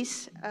do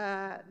this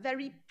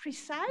very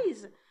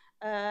precise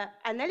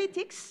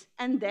analytics,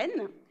 and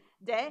then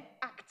they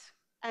act,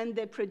 and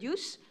they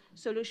produce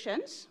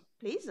solutions,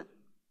 please.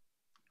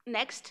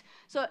 Next,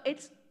 so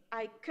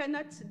I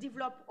cannot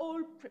develop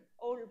all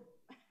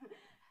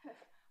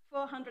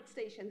 400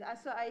 stations.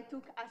 So I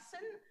took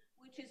Assen,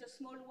 which is a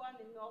small one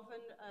in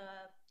northern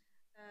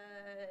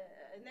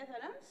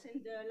Netherlands,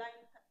 in the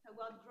line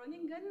toward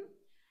Groningen.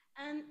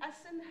 And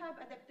Assen hub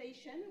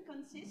adaptation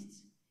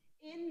consists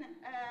in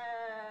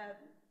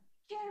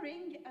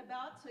caring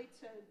about, so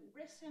it's a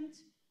recent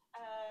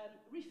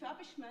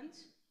refurbishment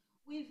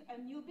with a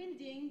new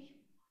building,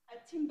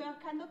 a timber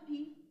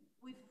canopy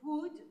with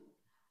wood,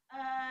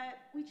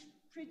 which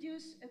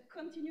produce a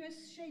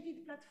continuous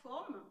shaded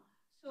platform.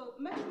 So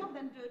much more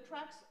than the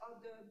tracks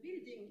of the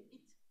building,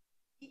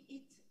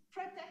 it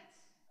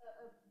protects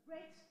a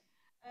great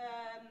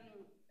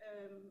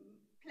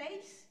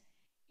place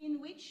in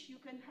which you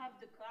can have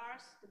the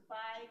cars, the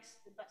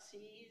bikes, the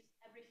buses,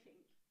 everything.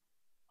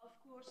 Of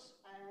course,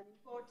 an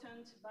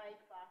important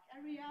bike park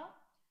area,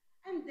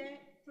 and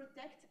they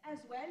protect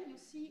as well. You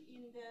see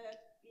in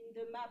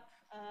the map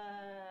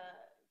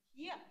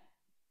here,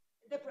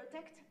 they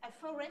protect a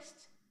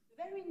forest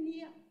very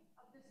near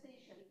of the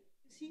station.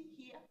 You see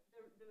here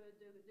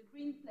the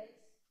green place.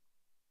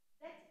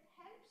 That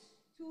helps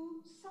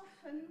to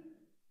soften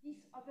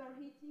these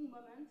overheating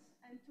moments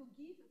and to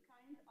give a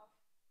kind of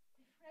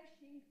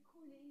refreshing,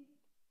 cooling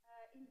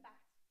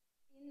impact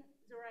in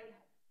the rail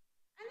hub.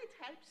 And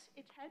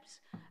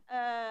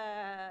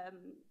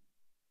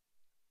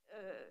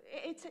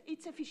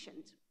it's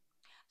efficient.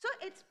 So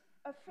it's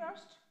a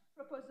first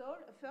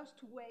proposal, a first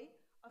way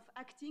of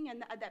acting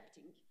and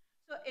adapting.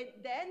 So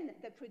then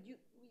we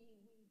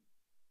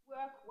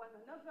work one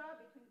another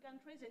between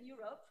countries in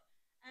Europe,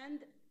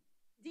 and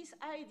this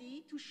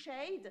idea to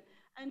shade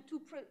and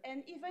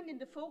even in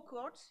the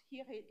forecourts,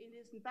 here it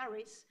is in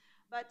Paris,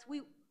 but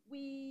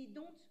we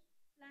don't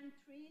plant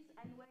trees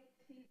and wait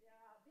till they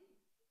are big,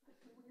 because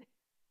we will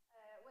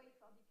wait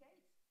for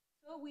decades.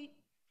 So we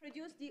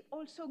produce the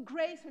also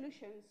gray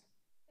solutions,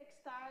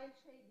 textile,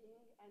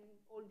 shading, and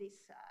all this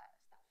stuff,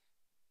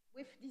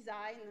 with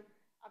design,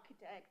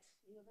 architects,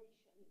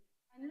 innovation,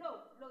 and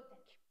low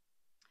tech.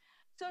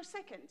 So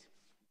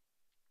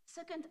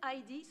second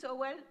idea,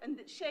 and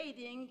the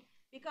shading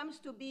becomes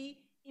to be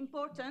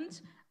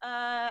important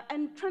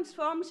and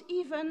transforms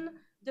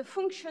even the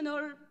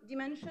functional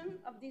dimension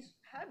of these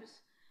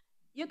hubs.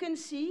 You can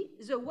see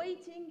the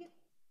waiting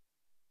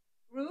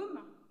room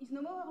is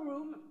no more a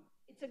room,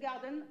 it's a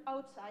garden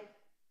outside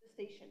the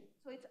station.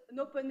 So it's an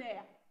open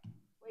air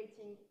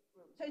waiting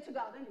room. So it's a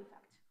garden, in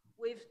fact,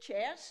 with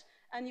chairs,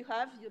 and you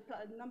have your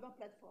number of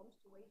platforms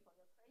to wait for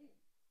your train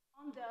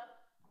under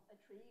a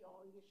tree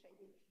or in a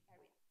shaded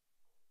area.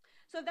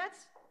 So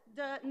that's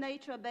the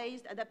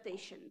nature-based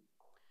adaptation.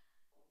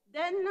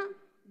 Then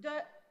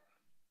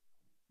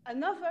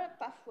another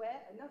pathway,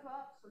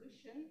 another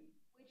solution,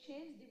 which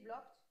is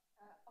developed,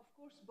 of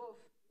course, both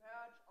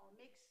merge or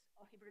mix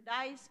or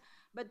hybridize,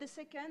 but the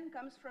second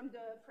comes from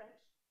the French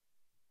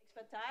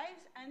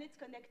expertise, and it's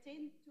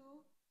connected to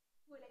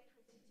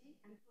electricity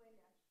and to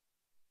energy.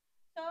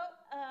 So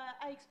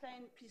I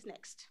explain, please,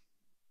 next.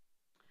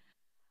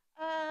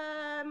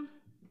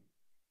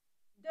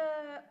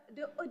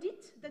 The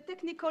audit, the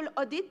technical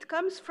audit,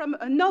 comes from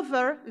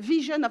another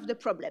vision of the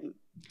problem.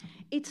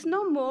 It's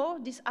no more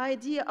this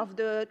idea of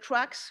the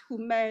tracks who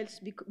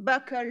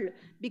buckle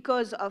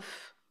because of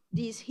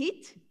this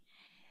heat.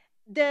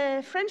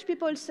 The French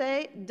people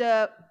say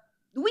the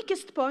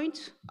weakest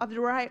point of the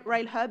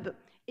rail hub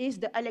is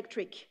the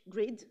electric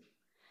grid.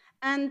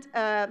 And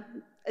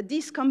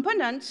these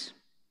components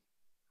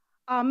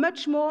are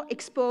much more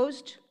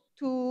exposed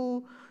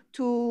to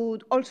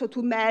also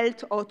to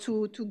melt or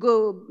to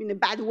go in a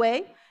bad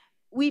way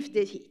with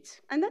the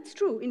heat. And that's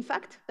true. In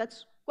fact,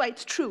 that's quite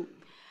true.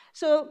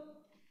 So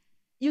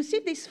you see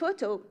this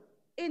photo.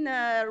 In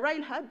a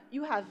rail hub,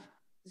 you have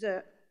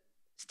the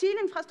steel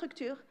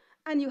infrastructure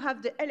and you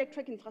have the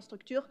electric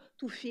infrastructure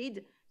to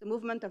feed the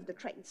movement of the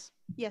trains.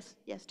 Yes,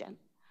 yes, Jan.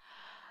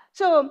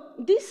 So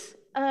this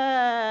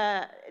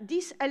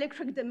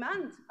electric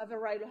demand of a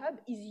rail hub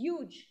is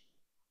huge.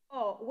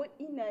 Or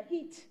in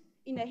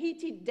a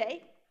heated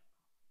day,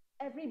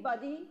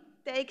 everybody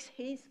takes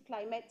his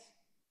climate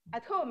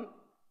at home.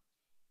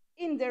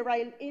 In the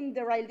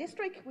rail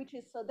district, which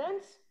is so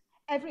dense,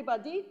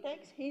 everybody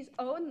takes his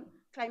own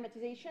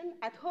climatization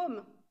at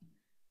home.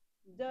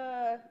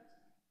 The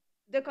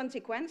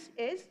consequence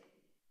is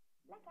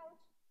blackout,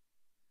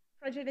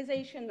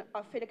 fragilization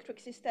of electric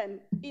system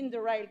in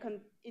the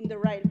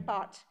rail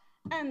part,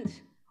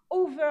 and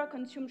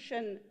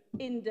overconsumption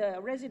in the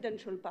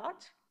residential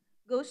part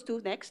goes to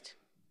next,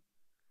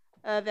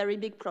 a very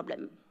big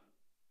problem.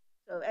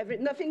 So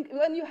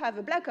when you have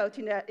a blackout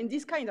in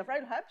this kind of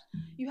rail hubs,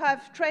 you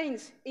have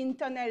trains in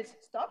tunnels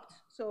stopped,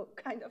 so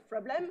kind of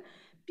problem.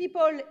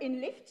 People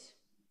in lifts,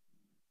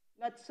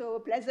 not so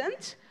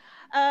pleasant.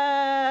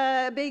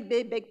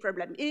 Big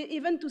problem.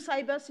 Even to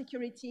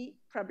cybersecurity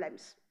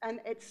problems. And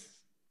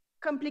it's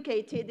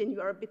complicated in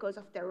Europe because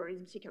of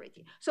terrorism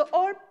security. So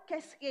all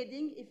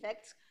cascading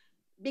effects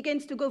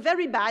begins to go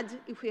very bad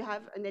if we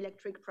have an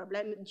electric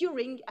problem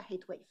during a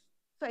heat wave.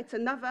 So it's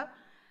another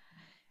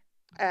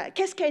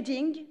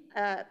cascading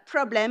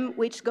problem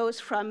which goes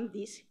from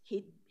this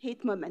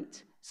heat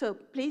moment. So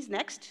please,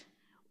 next.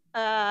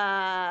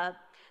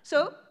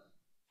 So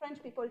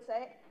French people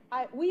say,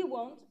 we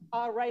want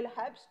our rail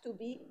hubs to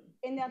be,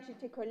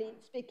 energetically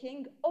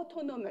speaking,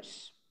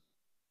 autonomous.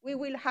 We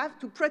will have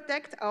to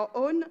protect our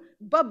own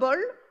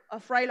bubble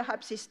of rail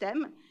hub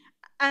system.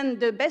 And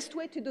the best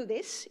way to do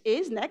this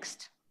is,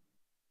 next,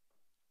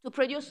 to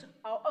produce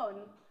our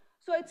own.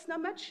 So it's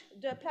not much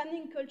the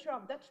planning culture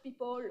of Dutch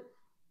people.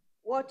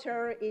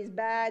 Water is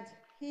bad,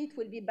 heat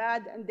will be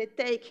bad, and they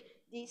take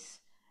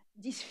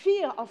this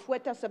fear of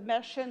water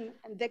submersion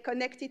and they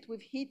connect it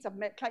with heat of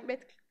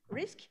climate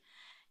risk.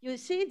 You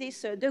see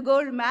this de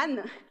Gaulle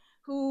man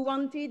who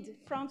wanted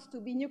France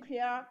to be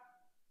nuclear,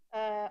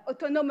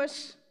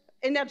 autonomous,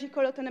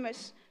 energetical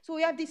autonomous. So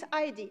we have this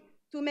idea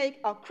to make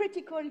our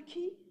critical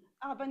key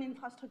urban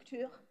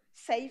infrastructure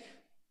safe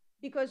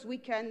because we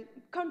can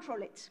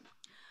control it.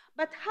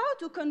 But how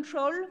to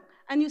control,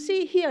 and you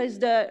see here is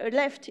the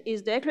left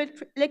is the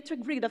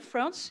electric grid of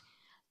France,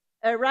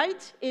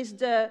 right is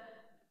the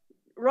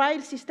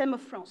rail system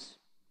of France.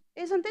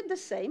 Isn't it the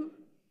same?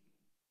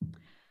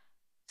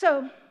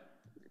 So,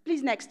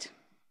 please, next.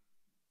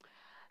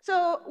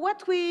 So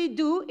what we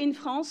do in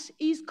France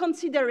is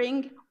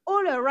considering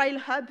all a rail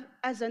hub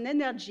as an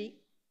energy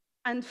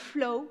and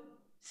flow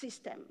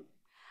system.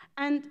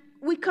 And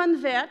we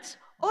convert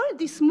all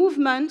these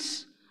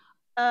movements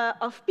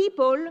of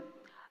people,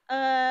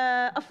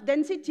 of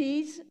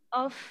densities,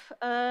 of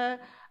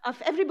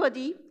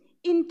everybody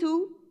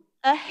into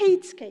a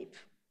heatscape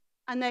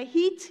and a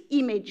heat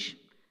image.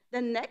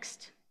 Then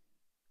next.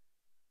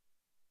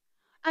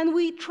 And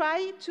we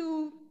try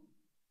to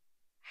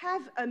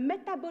have a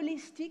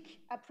metabolistic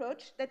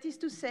approach, that is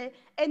to say,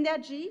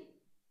 energy,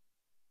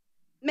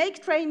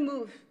 make train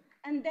move,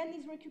 and then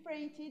is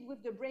recuperated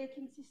with the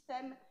braking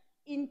system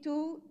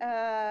into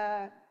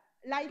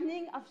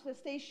lightning of the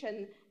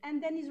station,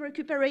 and then is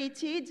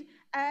recuperated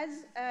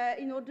as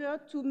in order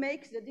to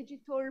make the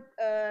digital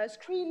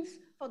screens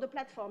for the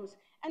platforms.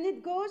 And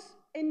it goes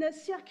in a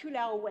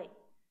circular way.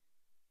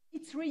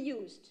 It's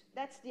reused.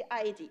 That's the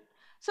idea.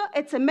 So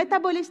it's a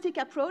metabolistic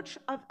approach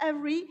of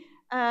every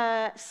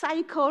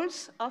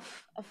cycles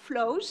of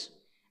flows,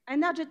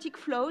 energetic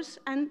flows,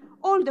 and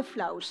all the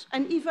flows,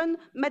 and even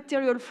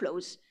material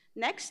flows.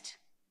 Next.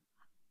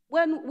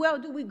 Where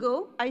do we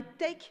go? I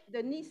take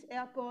the Nice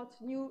Airport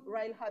new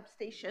rail hub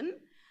station,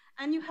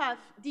 and you have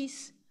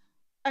this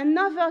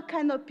another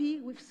canopy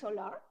with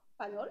solar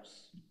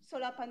panels.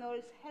 Solar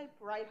panels help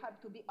rail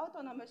hub to be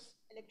autonomous,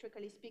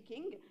 electrically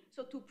speaking,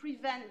 so to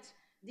prevent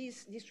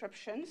these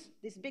disruptions,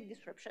 these big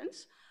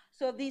disruptions.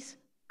 So this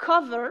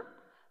cover,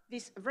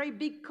 this very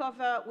big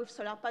cover with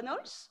solar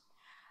panels,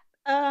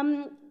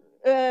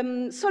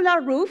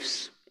 solar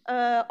roofs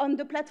on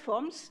the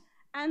platforms,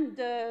 and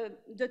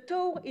the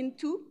tower in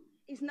two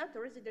is not a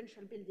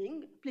residential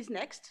building. Please,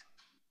 next.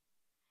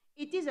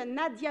 It is an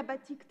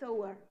adiabatic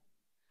tower.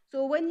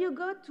 So when you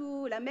go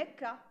to La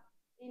Mecca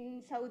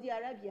in Saudi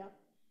Arabia,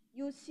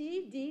 you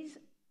see these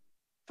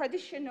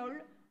traditional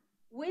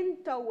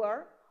wind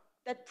tower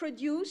that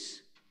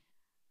produce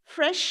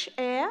fresh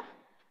air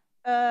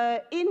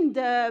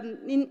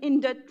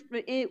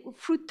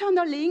through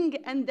tunneling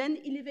and then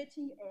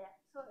elevating air.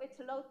 So it's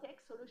a low-tech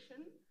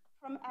solution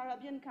from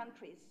Arabian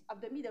countries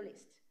of the Middle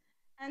East.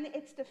 And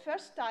it's the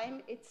first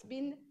time it's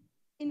been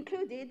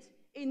included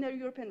in a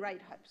European Rail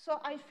Hub. So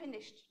I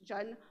finished,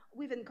 John,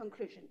 with a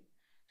conclusion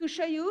to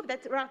show you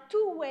that there are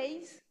two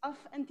ways of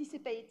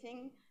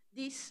anticipating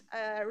this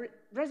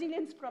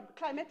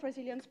climate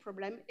resilience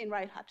problem in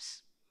rail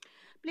hubs.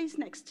 Please,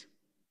 next.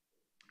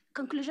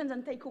 Conclusions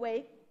and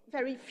takeaway,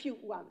 very few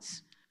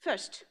ones.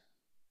 First,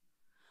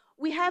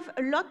 we have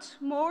a lot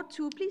more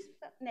to, please,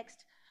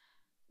 next.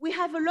 We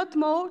have a lot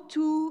more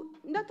to,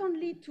 not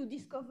only to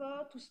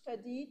discover, to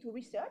study, to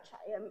research.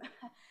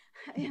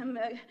 I am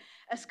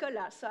a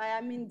scholar, so I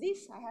am in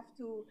this. I have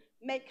to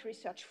make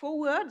research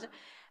forward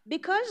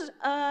because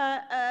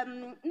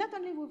not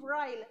only with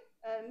rail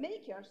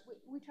makers,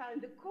 which are in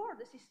the core of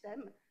the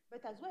system,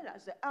 but as well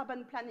as the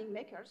urban planning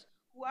makers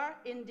who are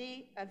in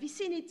the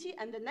vicinity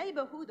and the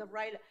neighborhood of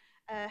rail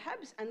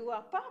hubs and who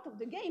are part of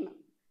the game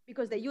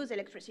because they use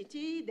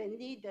electricity, they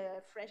need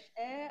fresh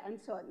air, and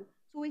so on.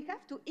 So we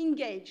have to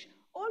engage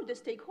all the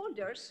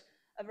stakeholders,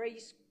 a very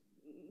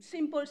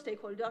simple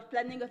stakeholders,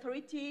 planning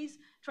authorities,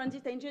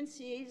 transit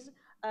agencies,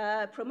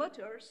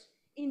 promoters,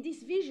 in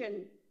this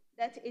vision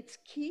that it's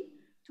key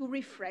to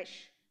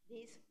refresh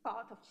this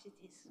part of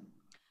cities.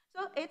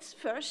 So it's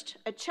first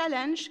a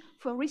challenge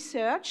for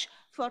research,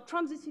 for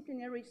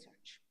transdisciplinary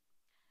research.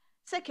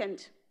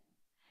 Second,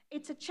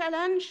 it's a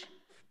challenge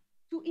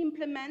to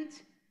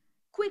implement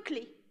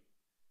quickly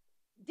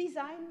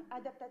design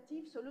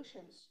adaptive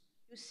solutions.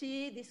 You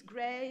see these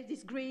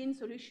green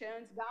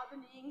solutions,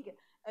 gardening,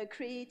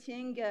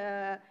 creating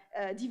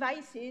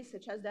devices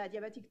such as the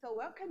adiabatic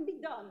tower can be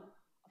done,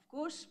 of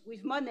course,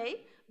 with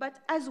money, but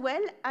as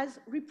well as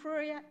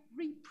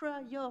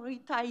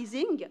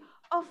reprioritizing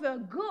other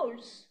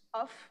goals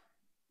of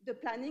the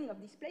planning of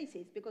these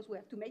places, because we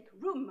have to make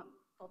room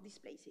for these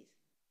places.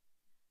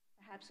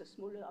 Perhaps a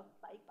smaller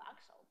bike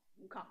parks or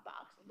car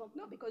parks, I don't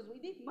know, because we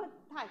need more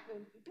type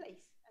of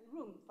place and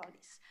room for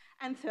this.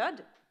 And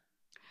third,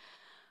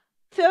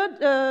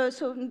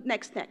 so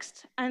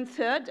next. And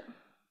third,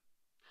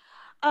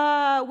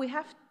 we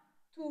have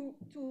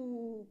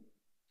to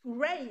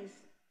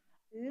raise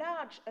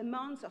large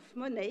amounts of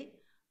money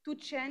to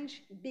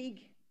change big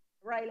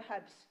rail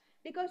hubs.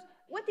 Because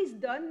what is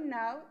done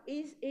now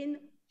is in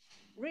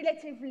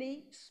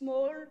relatively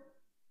small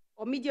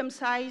or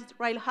medium-sized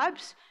rail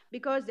hubs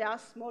because they are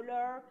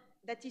smaller.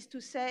 That is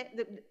to say,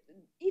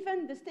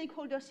 even the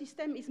stakeholder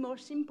system is more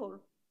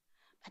simple.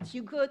 But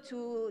you go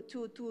to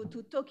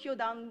Tokyo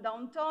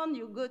downtown,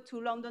 you go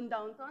to London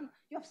downtown,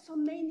 you have so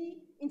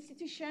many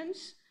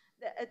institutions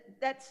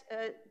that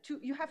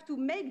you have to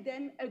make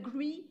them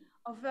agree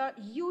over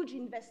huge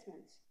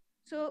investments.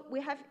 So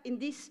we have in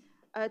this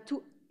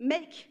to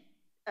make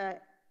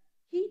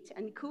heat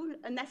and cool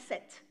an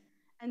asset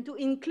and to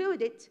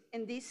include it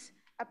in this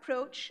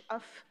approach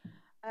of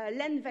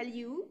land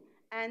value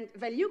and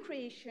value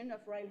creation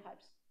of rail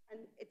hubs.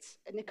 And it's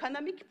an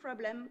economic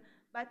problem,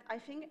 but I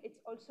think it's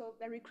also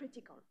very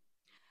critical.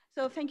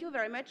 So thank you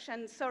very much,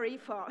 and sorry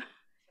for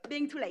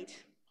being too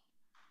late.